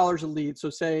 $13 a lead. So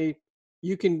say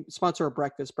you can sponsor a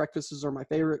breakfast. Breakfasts are my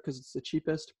favorite because it's the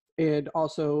cheapest. And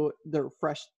also they're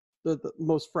fresh, the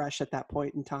most fresh at that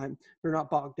point in time. They're not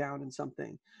bogged down in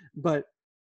something, but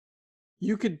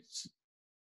you could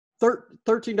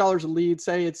 $13 a lead,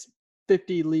 say it's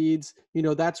 50 leads,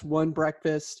 that's one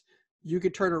breakfast. You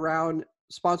could turn around,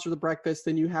 sponsor the breakfast,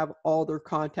 then you have all their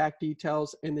contact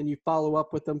details, and then you follow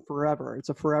up with them forever. It's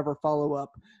a forever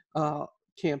follow-up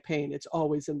campaign. It's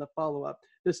always in the follow-up.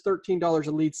 This $13 a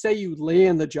lead, say you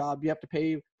land the job, you have to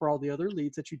pay for all the other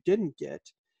leads that you didn't get.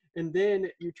 And then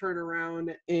you turn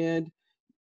around and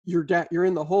you're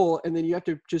in the hole, and then you have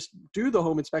to just do the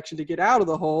home inspection to get out of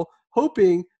the hole,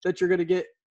 hoping that you're going to get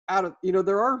out of,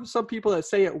 there are some people that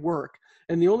say it work.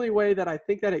 And the only way that I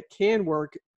think that it can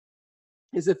work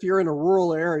is if you're in a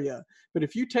rural area. But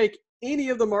if you take any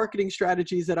of the marketing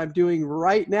strategies that I'm doing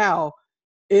right now,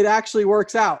 it actually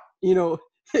works out.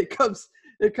 It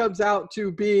comes out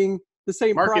to being the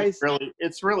same price.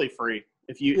 It's really free.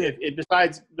 If you,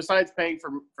 besides paying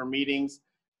for meetings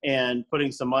and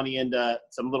putting some money into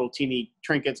some little teeny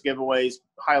trinkets, giveaways,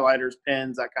 highlighters,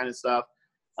 pens, that kind of stuff.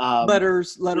 Letter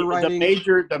writing.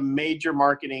 The major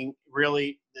marketing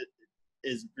really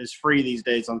is free these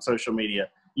days on social media.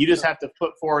 You just have to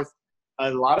put forth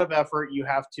a lot of effort. You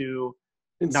have to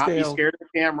not be scared of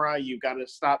the camera. You've got to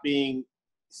stop being,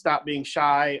 stop being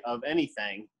shy of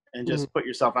anything and just put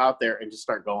yourself out there and just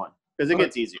start going, because it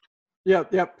gets easier.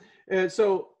 Yep. And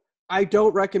so I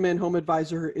don't recommend Home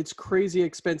Advisor. It's crazy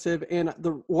expensive. And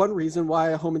the one reason why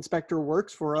a home inspector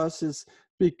works for us is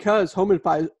because Home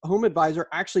Advisor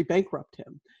actually bankrupted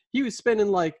him. He was spending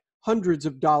like hundreds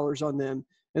of dollars on them,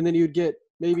 and then he would get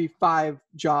maybe 5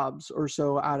 jobs or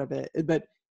so out of it. But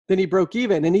then he broke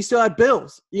even and he still had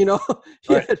bills,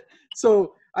 Right.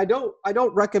 So I don't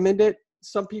recommend it.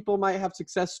 Some people might have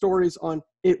success stories on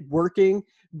it working,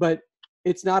 but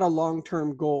it's not a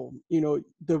long-term goal.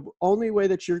 The only way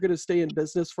that you're going to stay in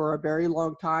business for a very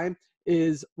long time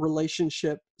is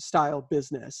relationship style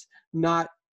business, not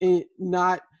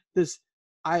this,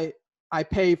 I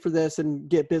pay for this and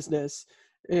get business.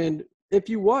 And if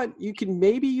you want, you can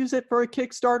maybe use it for a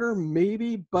Kickstarter,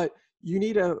 maybe, but you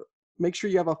need to make sure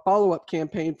you have a follow-up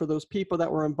campaign for those people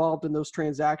that were involved in those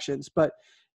transactions. But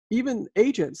even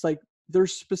agents, like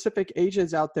there's specific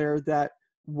agents out there that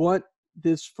want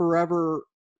this forever.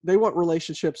 They want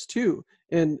relationships too.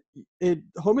 And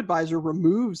Home Advisor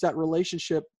removes that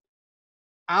relationship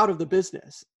out of the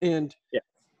business. And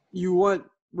you want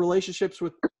relationships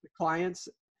with the clients,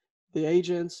 the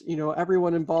agents,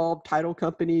 everyone involved, title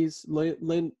companies,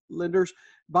 lenders.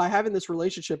 By having this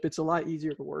relationship, it's a lot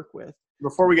easier to work with.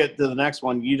 Before we get to the next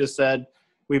one, you just said,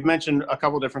 we've mentioned a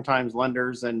couple different times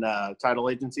lenders and title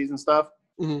agencies and stuff.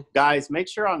 Mm-hmm. Guys, make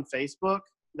sure on Facebook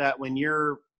that when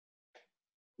you're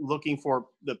looking for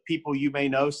the people you may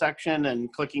know section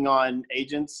and clicking on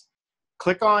agents,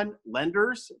 click on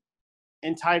lenders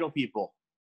and title people.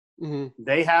 Mm-hmm.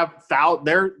 They have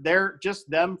they're just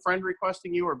them friend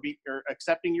requesting you or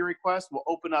accepting your request will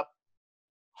open up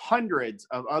hundreds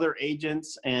of other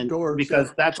agents, and Doors,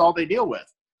 because that's all they deal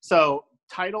with. So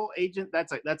title agent,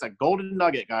 that's a golden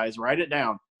nugget, guys. Write it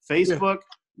down. Facebook,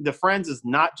 the friends is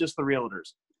not just the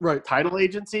realtors, right? Title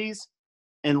agencies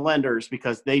and lenders,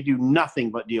 because they do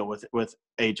nothing but deal with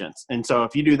agents. And so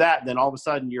if you do that, then all of a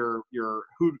sudden your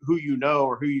who you know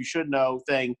or who you should know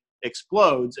thing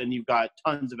explodes, and you've got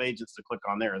tons of agents to click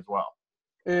on there as well.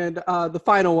 And the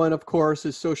final one, of course,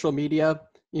 is social media.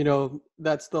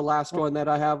 That's the last one that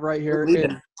I have right here.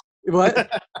 And, what?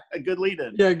 A good lead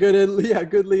in. Yeah,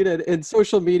 good lead in. And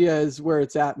social media is where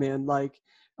it's at, man. Like,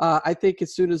 I think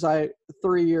as soon as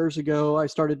 3 years ago, I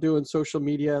started doing social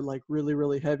media, like really,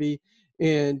 really heavy.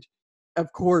 And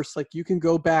of course, like you can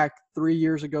go back 3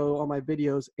 years ago on my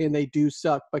videos and they do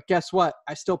suck, but guess what?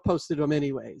 I still posted them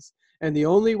anyways. And the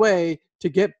only way to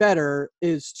get better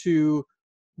is to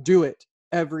do it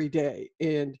every day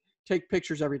and take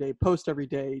pictures every day, post every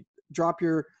day,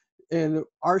 and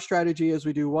our strategy is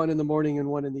we do one in the morning and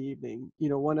one in the evening,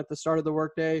 one at the start of the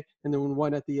workday and then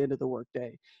one at the end of the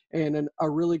workday. And a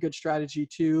really good strategy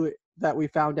too that we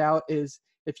found out is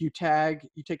if you take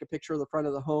a picture of the front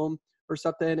of the home or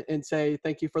something and say,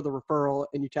 thank you for the referral,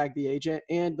 and you tag the agent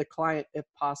and the client, if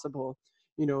possible,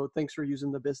 thanks for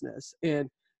using the business. And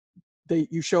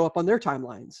you show up on their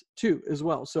timelines too, as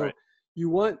well. So you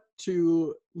want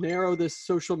to narrow this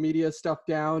social media stuff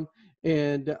down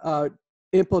and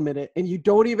implement it. And you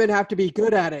don't even have to be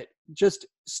good at it. Just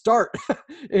start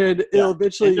and it'll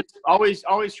eventually. And just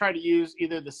always try to use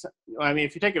either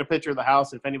if you're taking a picture of the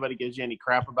house, if anybody gives you any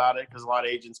crap about it, because a lot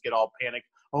of agents get all panicked.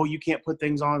 Oh, you can't put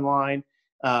things online.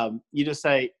 You just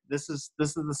say, this is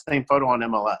the same photo on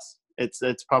MLS.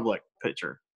 It's public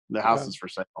picture. The house is for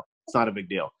sale. It's not a big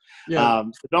deal.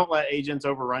 So don't let agents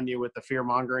overrun you with the fear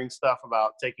mongering stuff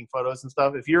about taking photos and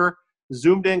stuff. If you're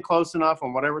zoomed in close enough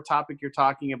on whatever topic you're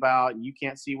talking about and you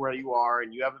can't see where you are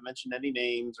and you haven't mentioned any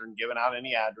names or given out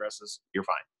any addresses, you're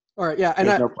fine. All right. Yeah. And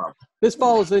no problem. This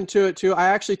falls into it too. I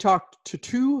actually talked to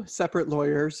 2 separate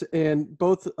lawyers and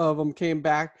both of them came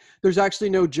back. There's actually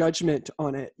no judgment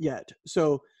on it yet.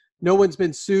 So no one's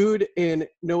been sued and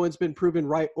no one's been proven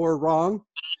right or wrong.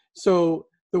 So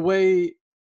the way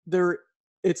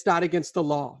it's not against the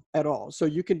law at all. So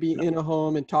you can be in a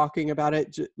home and talking about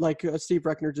it. Like Steve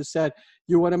Reckner just said,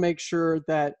 you want to make sure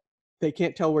that they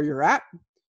can't tell where you're at.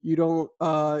 You don't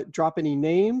drop any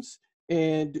names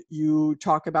and you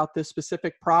talk about this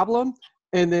specific problem.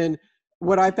 And then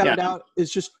what I found out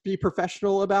is just be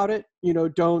professional about it.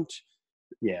 Don't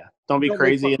be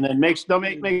crazy. And then make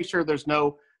sure there's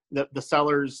no, the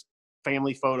seller's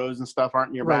family photos and stuff aren't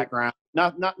in your background.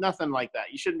 Nothing like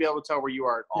that. You shouldn't be able to tell where you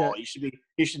are at all.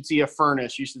 You should see a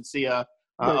furnace. You should see a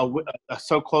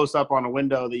so close up on a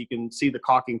window that you can see the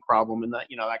caulking problem and that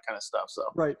kind of stuff. So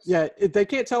if they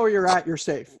can't tell where you're at, you're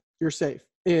safe.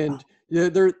 And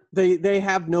they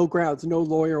have no grounds. No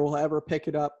lawyer will ever pick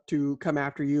it up to come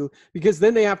after you, because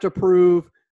then they have to prove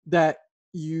that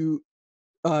you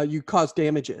caused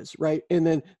damages, right? And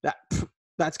then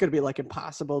that's going to be like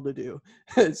impossible to do,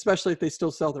 especially if they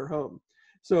still sell their home.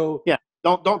 So yeah,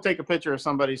 don't take a picture of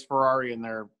somebody's Ferrari in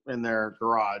their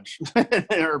garage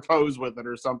or pose with it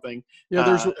or something.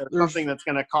 yeah, Or something that's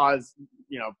going to cause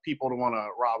people to want to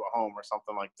rob a home or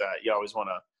something like that. You always want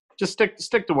to just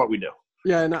stick to what we do.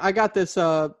 Yeah, and I got this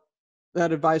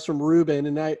that advice from Ruben,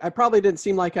 and I probably didn't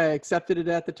seem like I accepted it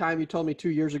at the time. You told me 2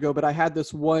 years ago, but I had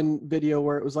this one video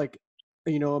where it was like,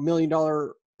 $1 million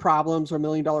problems or $1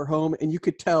 million home, and you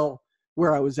could tell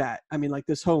where I was at. I mean, like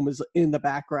this home is in the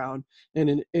background,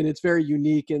 and it's very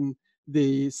unique in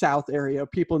the South area.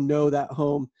 People know that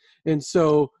home, and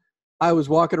so I was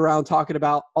walking around talking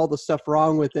about all the stuff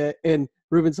wrong with it, and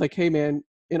Ruben's like, "Hey, man,"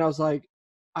 and I was like,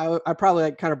 I probably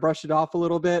like kind of brushed it off a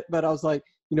little bit, but I was like,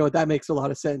 you know what, that makes a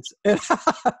lot of sense. And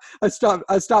I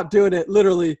stopped doing it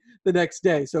literally the next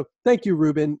day. So thank you,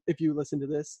 Ruben, if you listen to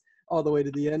this all the way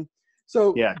to the end.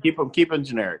 So yeah, keep them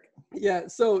generic. Yeah.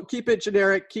 So keep it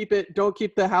generic, don't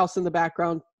keep the house in the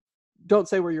background. Don't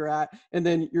say where you're at, and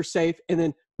then you're safe, and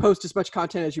then post as much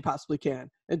content as you possibly can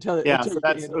until So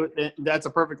that's a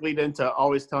perfect lead into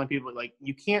always telling people, like,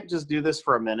 you can't just do this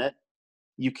for a minute.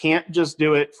 You can't just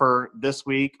do it for this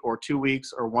week or 2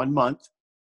 weeks or 1 month.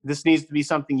 This needs to be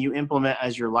something you implement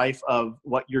as your life of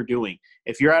what you're doing.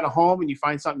 If you're at a home and you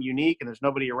find something unique and there's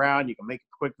nobody around, you can make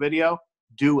a quick video,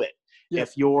 do it. Yep.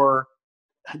 If you're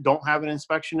don't have an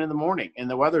inspection in the morning and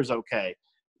the weather's okay,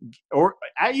 or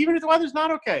even if the weather's not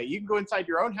okay, you can go inside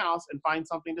your own house and find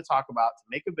something to talk about, to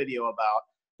make a video about.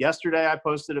 Yesterday, I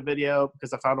posted a video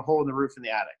because I found a hole in the roof in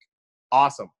the attic.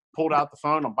 Awesome. Pulled out the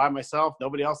phone. I'm by myself.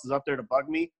 Nobody else is up there to bug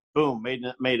me. Boom, made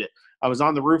it. I was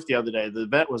on the roof the other day. The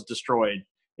vent was destroyed.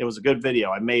 It was a good video.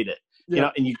 I made it.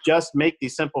 Yeah. And you just make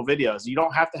these simple videos. You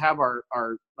don't have to have our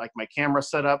like my camera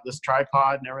set up, this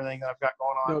tripod and everything that I've got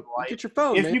going on. No, get your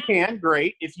phone, if man. you can,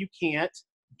 great. If you can't,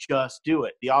 just do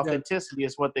it. The authenticity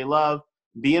is what they love.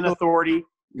 Be an authority.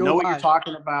 Know what you're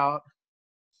talking about.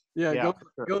 Yeah,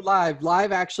 go live.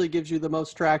 Live actually gives you the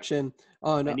most traction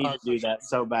on. I need to do that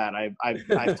so bad.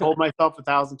 I've told myself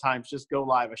 1,000 times, just go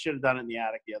live. I should have done it in the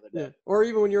attic the other day. Yeah. Or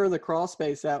even when you're in the crawl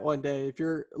space that one day, if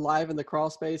you're live in the crawl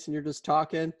space and you're just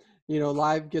talking,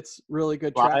 live gets really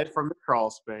good traction. Live from the crawl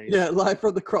space. Yeah, live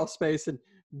from the crawl space and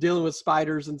dealing with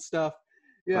spiders and stuff.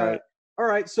 Yeah. Right. All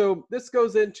right. So this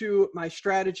goes into my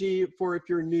strategy for if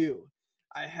you're new.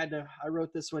 I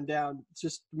wrote this one down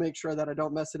just to make sure that I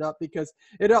don't mess it up, because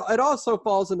it also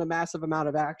falls in a massive amount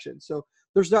of action. So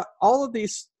there's not all of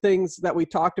these things that we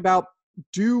talked about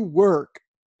do work.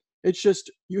 It's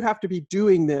just, you have to be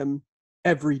doing them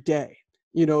every day.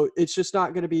 It's just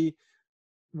not going to be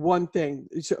one thing.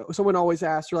 So someone always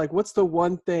asks, you're like, what's the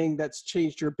one thing that's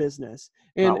changed your business?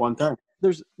 And not one thing.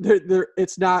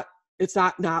 It's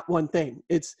not one thing.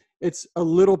 It's a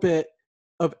little bit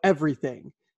of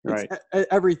everything. Right.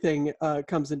 Everything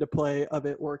comes into play of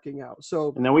it working out.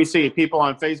 So, and then we see people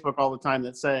on Facebook all the time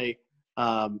that say,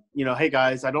 hey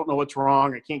guys, I don't know what's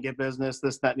wrong. I can't get business,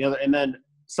 this, that, and the other. And then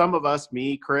some of us,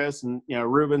 me, Chris, and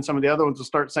Ruben, some of the other ones will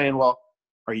start saying, well,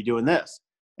 are you doing this?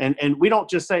 And we don't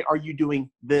just say, are you doing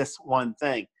this one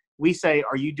thing? We say,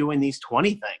 are you doing these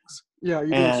 20 things? Yeah,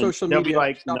 you're doing social media. They'll be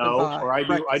like, no, or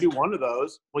I do one of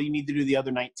those. Well, you need to do the other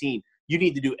 19. You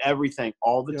need to do everything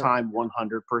all the time,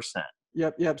 100%.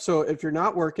 Yep. So if you're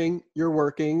not working, you're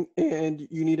working, and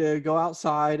you need to go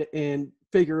outside and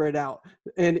figure it out.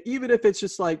 And even if it's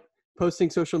just like posting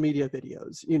social media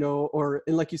videos,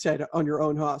 and like you said, on your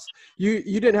own house, you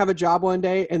didn't have a job one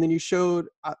day and then you showed,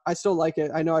 I still like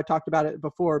it. I know I talked about it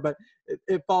before, but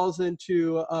it falls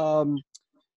into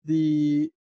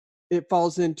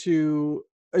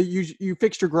you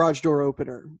fixed your garage door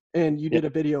opener and you did a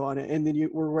video on it, and then you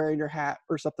were wearing your hat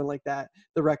or something like that,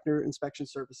 the Reckner Inspection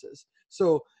Services.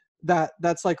 So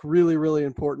that's like really, really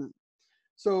important.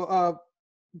 So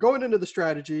going into the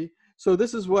strategy, so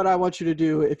this is what I want you to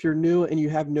do if you're new and you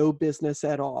have no business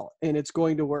at all, and it's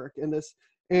going to work.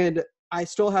 And I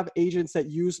still have agents that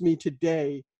use me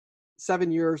today,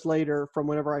 7 years later from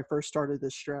whenever I first started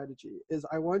this strategy, is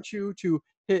I want you to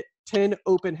hit 10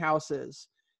 open houses.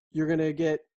 You're going to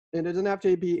get, and it doesn't have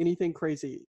to be anything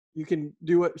crazy. You can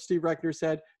do what Steve Reckner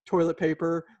said, toilet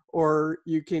paper, or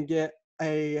you can get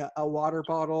a water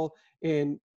bottle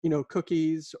and,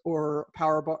 cookies or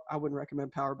power bar. I wouldn't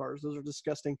recommend power bars. Those are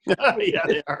disgusting. Yeah,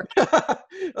 they are.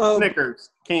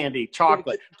 Snickers, candy,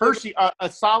 chocolate, Hershey, a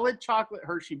solid chocolate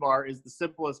Hershey bar is the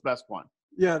simplest, best one.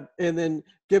 Yeah. And then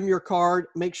give them your card.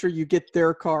 Make sure you get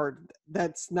their card.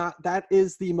 That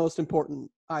is the most important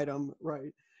item.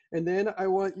 Right. And then I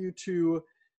want you to,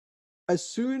 as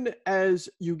soon as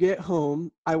you get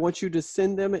home, I want you to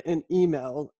send them an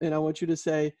email, and I want you to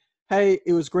say, hey,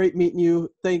 it was great meeting you.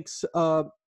 Thanks.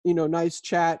 Nice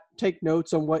chat. Take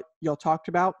notes on what y'all talked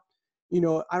about.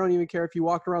 I don't even care if you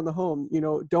walk around the home,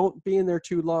 don't be in there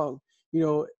too long,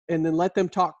 and then let them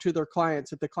talk to their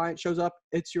clients. If the client shows up,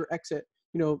 it's your exit.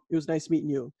 It was nice meeting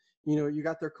you. You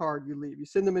got their card, you leave. You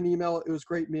send them an email. It was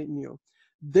great meeting you.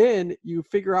 Then you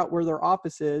figure out where their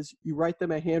office is. You write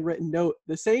them a handwritten note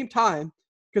the same time,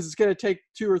 because it's going to take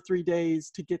 2 or 3 days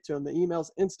to get to them. The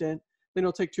email's instant. Then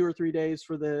it'll take 2 or 3 days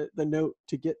for the note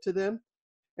to get to them.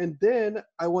 And then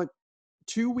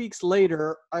 2 weeks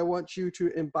later, I want you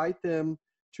to invite them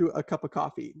to a cup of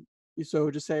coffee. So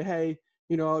just say, hey,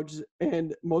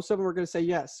 and most of them are going to say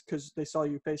yes, because they saw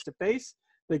you face to face.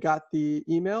 They got the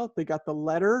email, they got the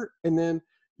letter, and then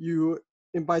you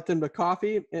invite them to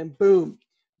coffee, and boom,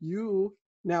 you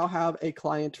now have a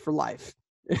client for life.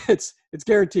 It's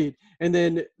guaranteed. And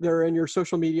then they're in your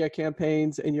social media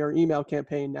campaigns and your email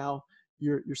campaign. Now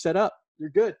you're set up. You're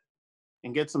good.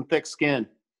 And get some thick skin.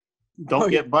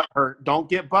 Don't get butt hurt. Don't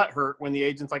get butt hurt when the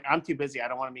agent's like, I'm too busy. I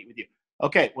don't want to meet with you.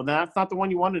 Okay, well, then that's not the one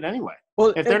you wanted anyway.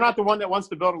 Well, if they're not the one that wants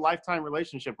to build a lifetime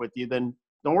relationship with you, then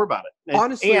don't worry about it.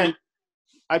 Honestly, and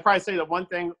I'd probably say that one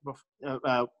thing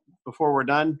before we're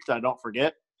done, so I don't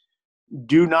forget.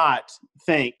 Do not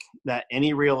think that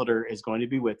any realtor is going to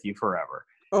be with you forever.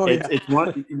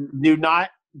 Do not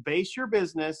base your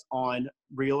business on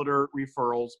realtor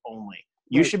referrals only.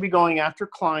 You should be going after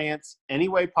clients any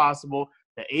way possible.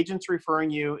 The agents referring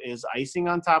you is icing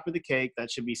on top of the cake. That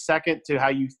should be second to how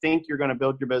you think you're going to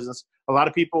build your business. A lot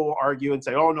of people will argue and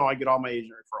say, oh, no, I get all my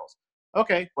agent referrals.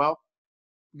 Okay, well,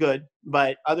 good.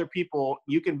 But other people,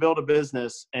 you can build a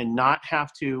business and not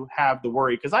have to have the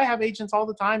worry. Because I have agents all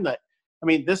the time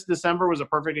this December was a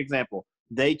perfect example.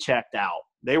 They checked out.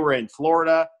 They were in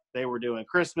Florida. They were doing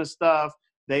Christmas stuff.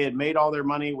 They had made all their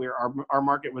money. Our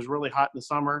market was really hot in the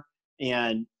summer,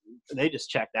 and they just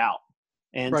checked out.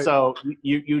 And so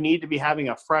you need to be having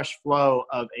a fresh flow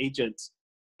of agents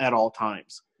at all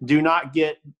times. Do not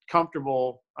get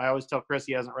comfortable. I always tell Chris,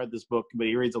 he hasn't read this book, but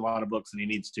he reads a lot of books and he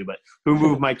needs to. But Who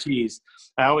Moved My Cheese?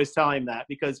 I always tell him that,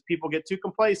 because people get too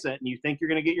complacent and you think you're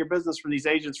going to get your business from these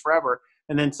agents forever.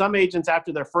 And then some agents,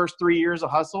 after their first 3 years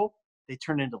of hustle, they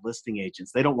turn into listing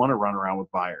agents. They don't want to run around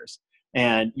with buyers.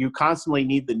 And you constantly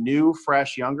need the new,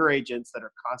 fresh, younger agents that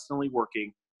are constantly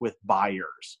working with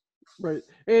buyers. Right.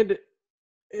 And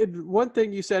one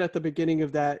thing you said at the beginning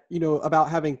of that, about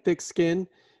having thick skin,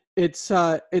 it's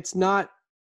not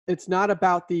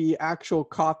about the actual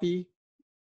coffee.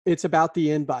 It's about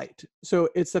the invite. So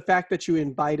it's the fact that you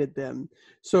invited them.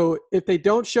 So if they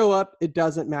don't show up, it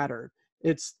doesn't matter.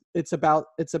 It's about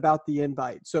the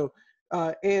invite. So,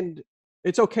 and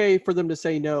it's okay for them to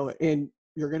say no, and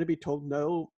you're going to be told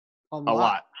no a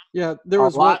lot. Yeah, there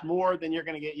was a lot more than you're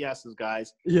going to get yeses,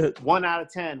 guys. Yeah, 1 out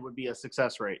of 10 would be a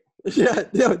success rate. Yeah,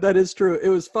 that is true. It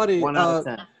was funny. 1 out of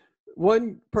 10.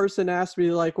 One person asked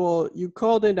me, like, well, you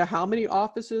called into how many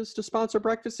offices to sponsor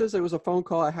breakfasts? It was a phone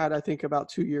call I had, I think, about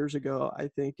 2 years ago, I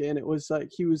think. And it was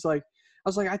like, I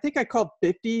was like, I think I called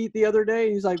 50 the other day.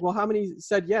 And he's like, well, how many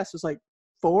said yes? It was like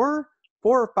 4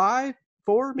 or 5,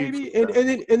 4 maybe. And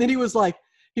then he was like,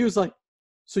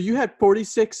 so you had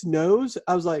 46 no's?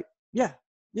 I was like, yeah.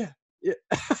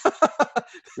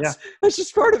 Yeah. That's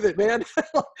just part of it, man.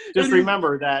 Just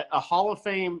remember that a Hall of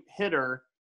Fame hitter,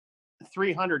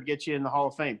 300 gets you in the Hall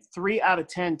of Fame. 3 out of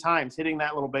 10 times hitting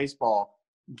that little baseball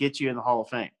gets you in the Hall of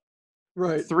Fame.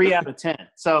 Right. 3 out of 10.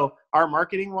 So our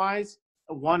marketing wise,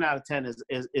 1 out of 10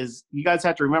 is you guys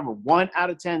have to remember 1 out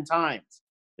of 10 times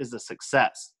is a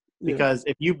success, because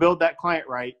if you build that client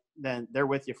right, then they're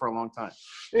with you for a long time.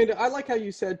 And I like how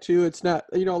you said too, it's not,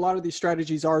 a lot of these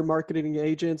strategies are marketing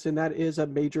agents, and that is a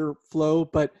major flow,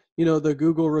 but the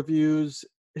Google reviews,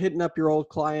 hitting up your old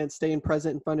clients, staying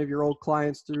present in front of your old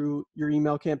clients through your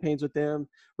email campaigns with them,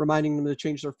 reminding them to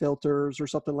change their filters or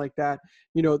something like that.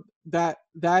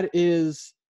 That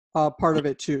is part of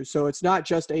it too. So it's not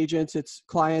just agents, it's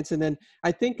clients. And then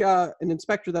I think an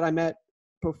inspector that I met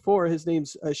before, his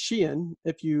name's Sheehan,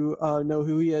 if you know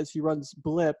who he is, he runs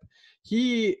Blip.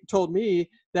 He told me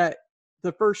that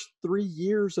the first 3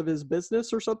 years of his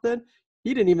business or something,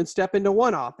 he didn't even step into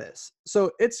one office.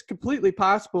 So it's completely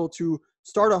possible to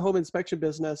start a home inspection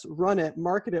business, run it,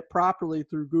 market it properly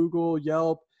through Google,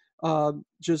 Yelp,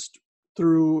 just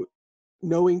through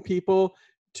knowing people,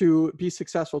 to be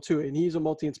successful too. And he's a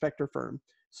multi-inspector firm.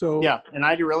 So yeah, and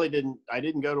I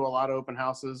didn't go to a lot of open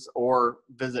houses or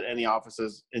visit any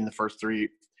offices in the first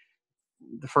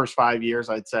 5 years,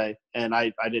 I'd say. And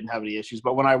I didn't have any issues,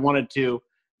 but when I wanted to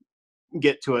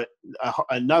get to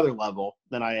another level,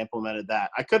 then I implemented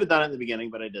that. I could have done it in the beginning,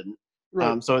 but I didn't.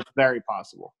 Right. So it's very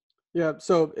possible. Yeah,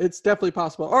 so it's definitely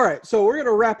possible. All right, so we're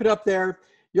gonna wrap it up there.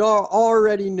 Y'all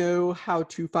already know how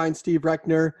to find Steve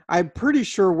Reckner. I'm pretty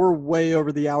sure we're way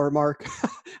over the hour mark.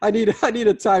 I need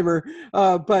a timer,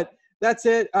 but that's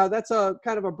it. That's a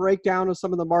kind of a breakdown of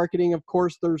some of the marketing. Of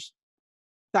course, there's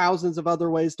thousands of other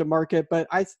ways to market, but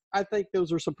I think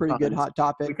those are some pretty good hot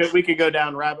topics. We could go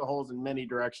down rabbit holes in many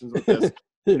directions with this.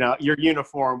 You know, your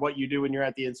uniform, what you do when you're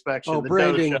at the inspection, the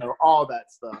branding, dough show, all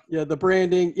that stuff. Yeah, the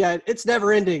branding. Yeah, it's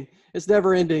never ending. It's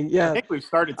never ending. Yeah, I think we've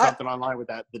started something online with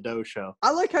that, the dough show.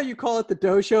 I like how you call it the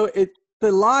dough show.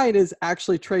 The line is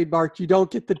actually trademarked. You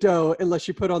don't get the dough unless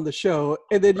you put on the show.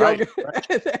 And then y'all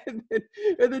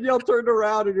and then y'all turned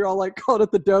around and you're all like calling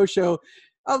it the dough show.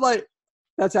 I'm like,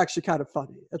 that's actually kind of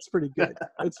funny. That's pretty good.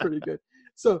 That's pretty good.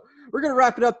 So we're going to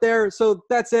wrap it up there. So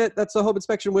that's it. That's the Home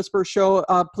Inspection Whisperer show.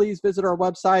 Please visit our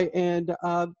website and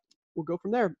we'll go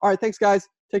from there. All right. Thanks, guys.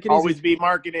 Take it easy. Always be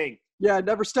marketing. Yeah.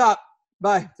 Never stop.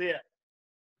 Bye. See ya.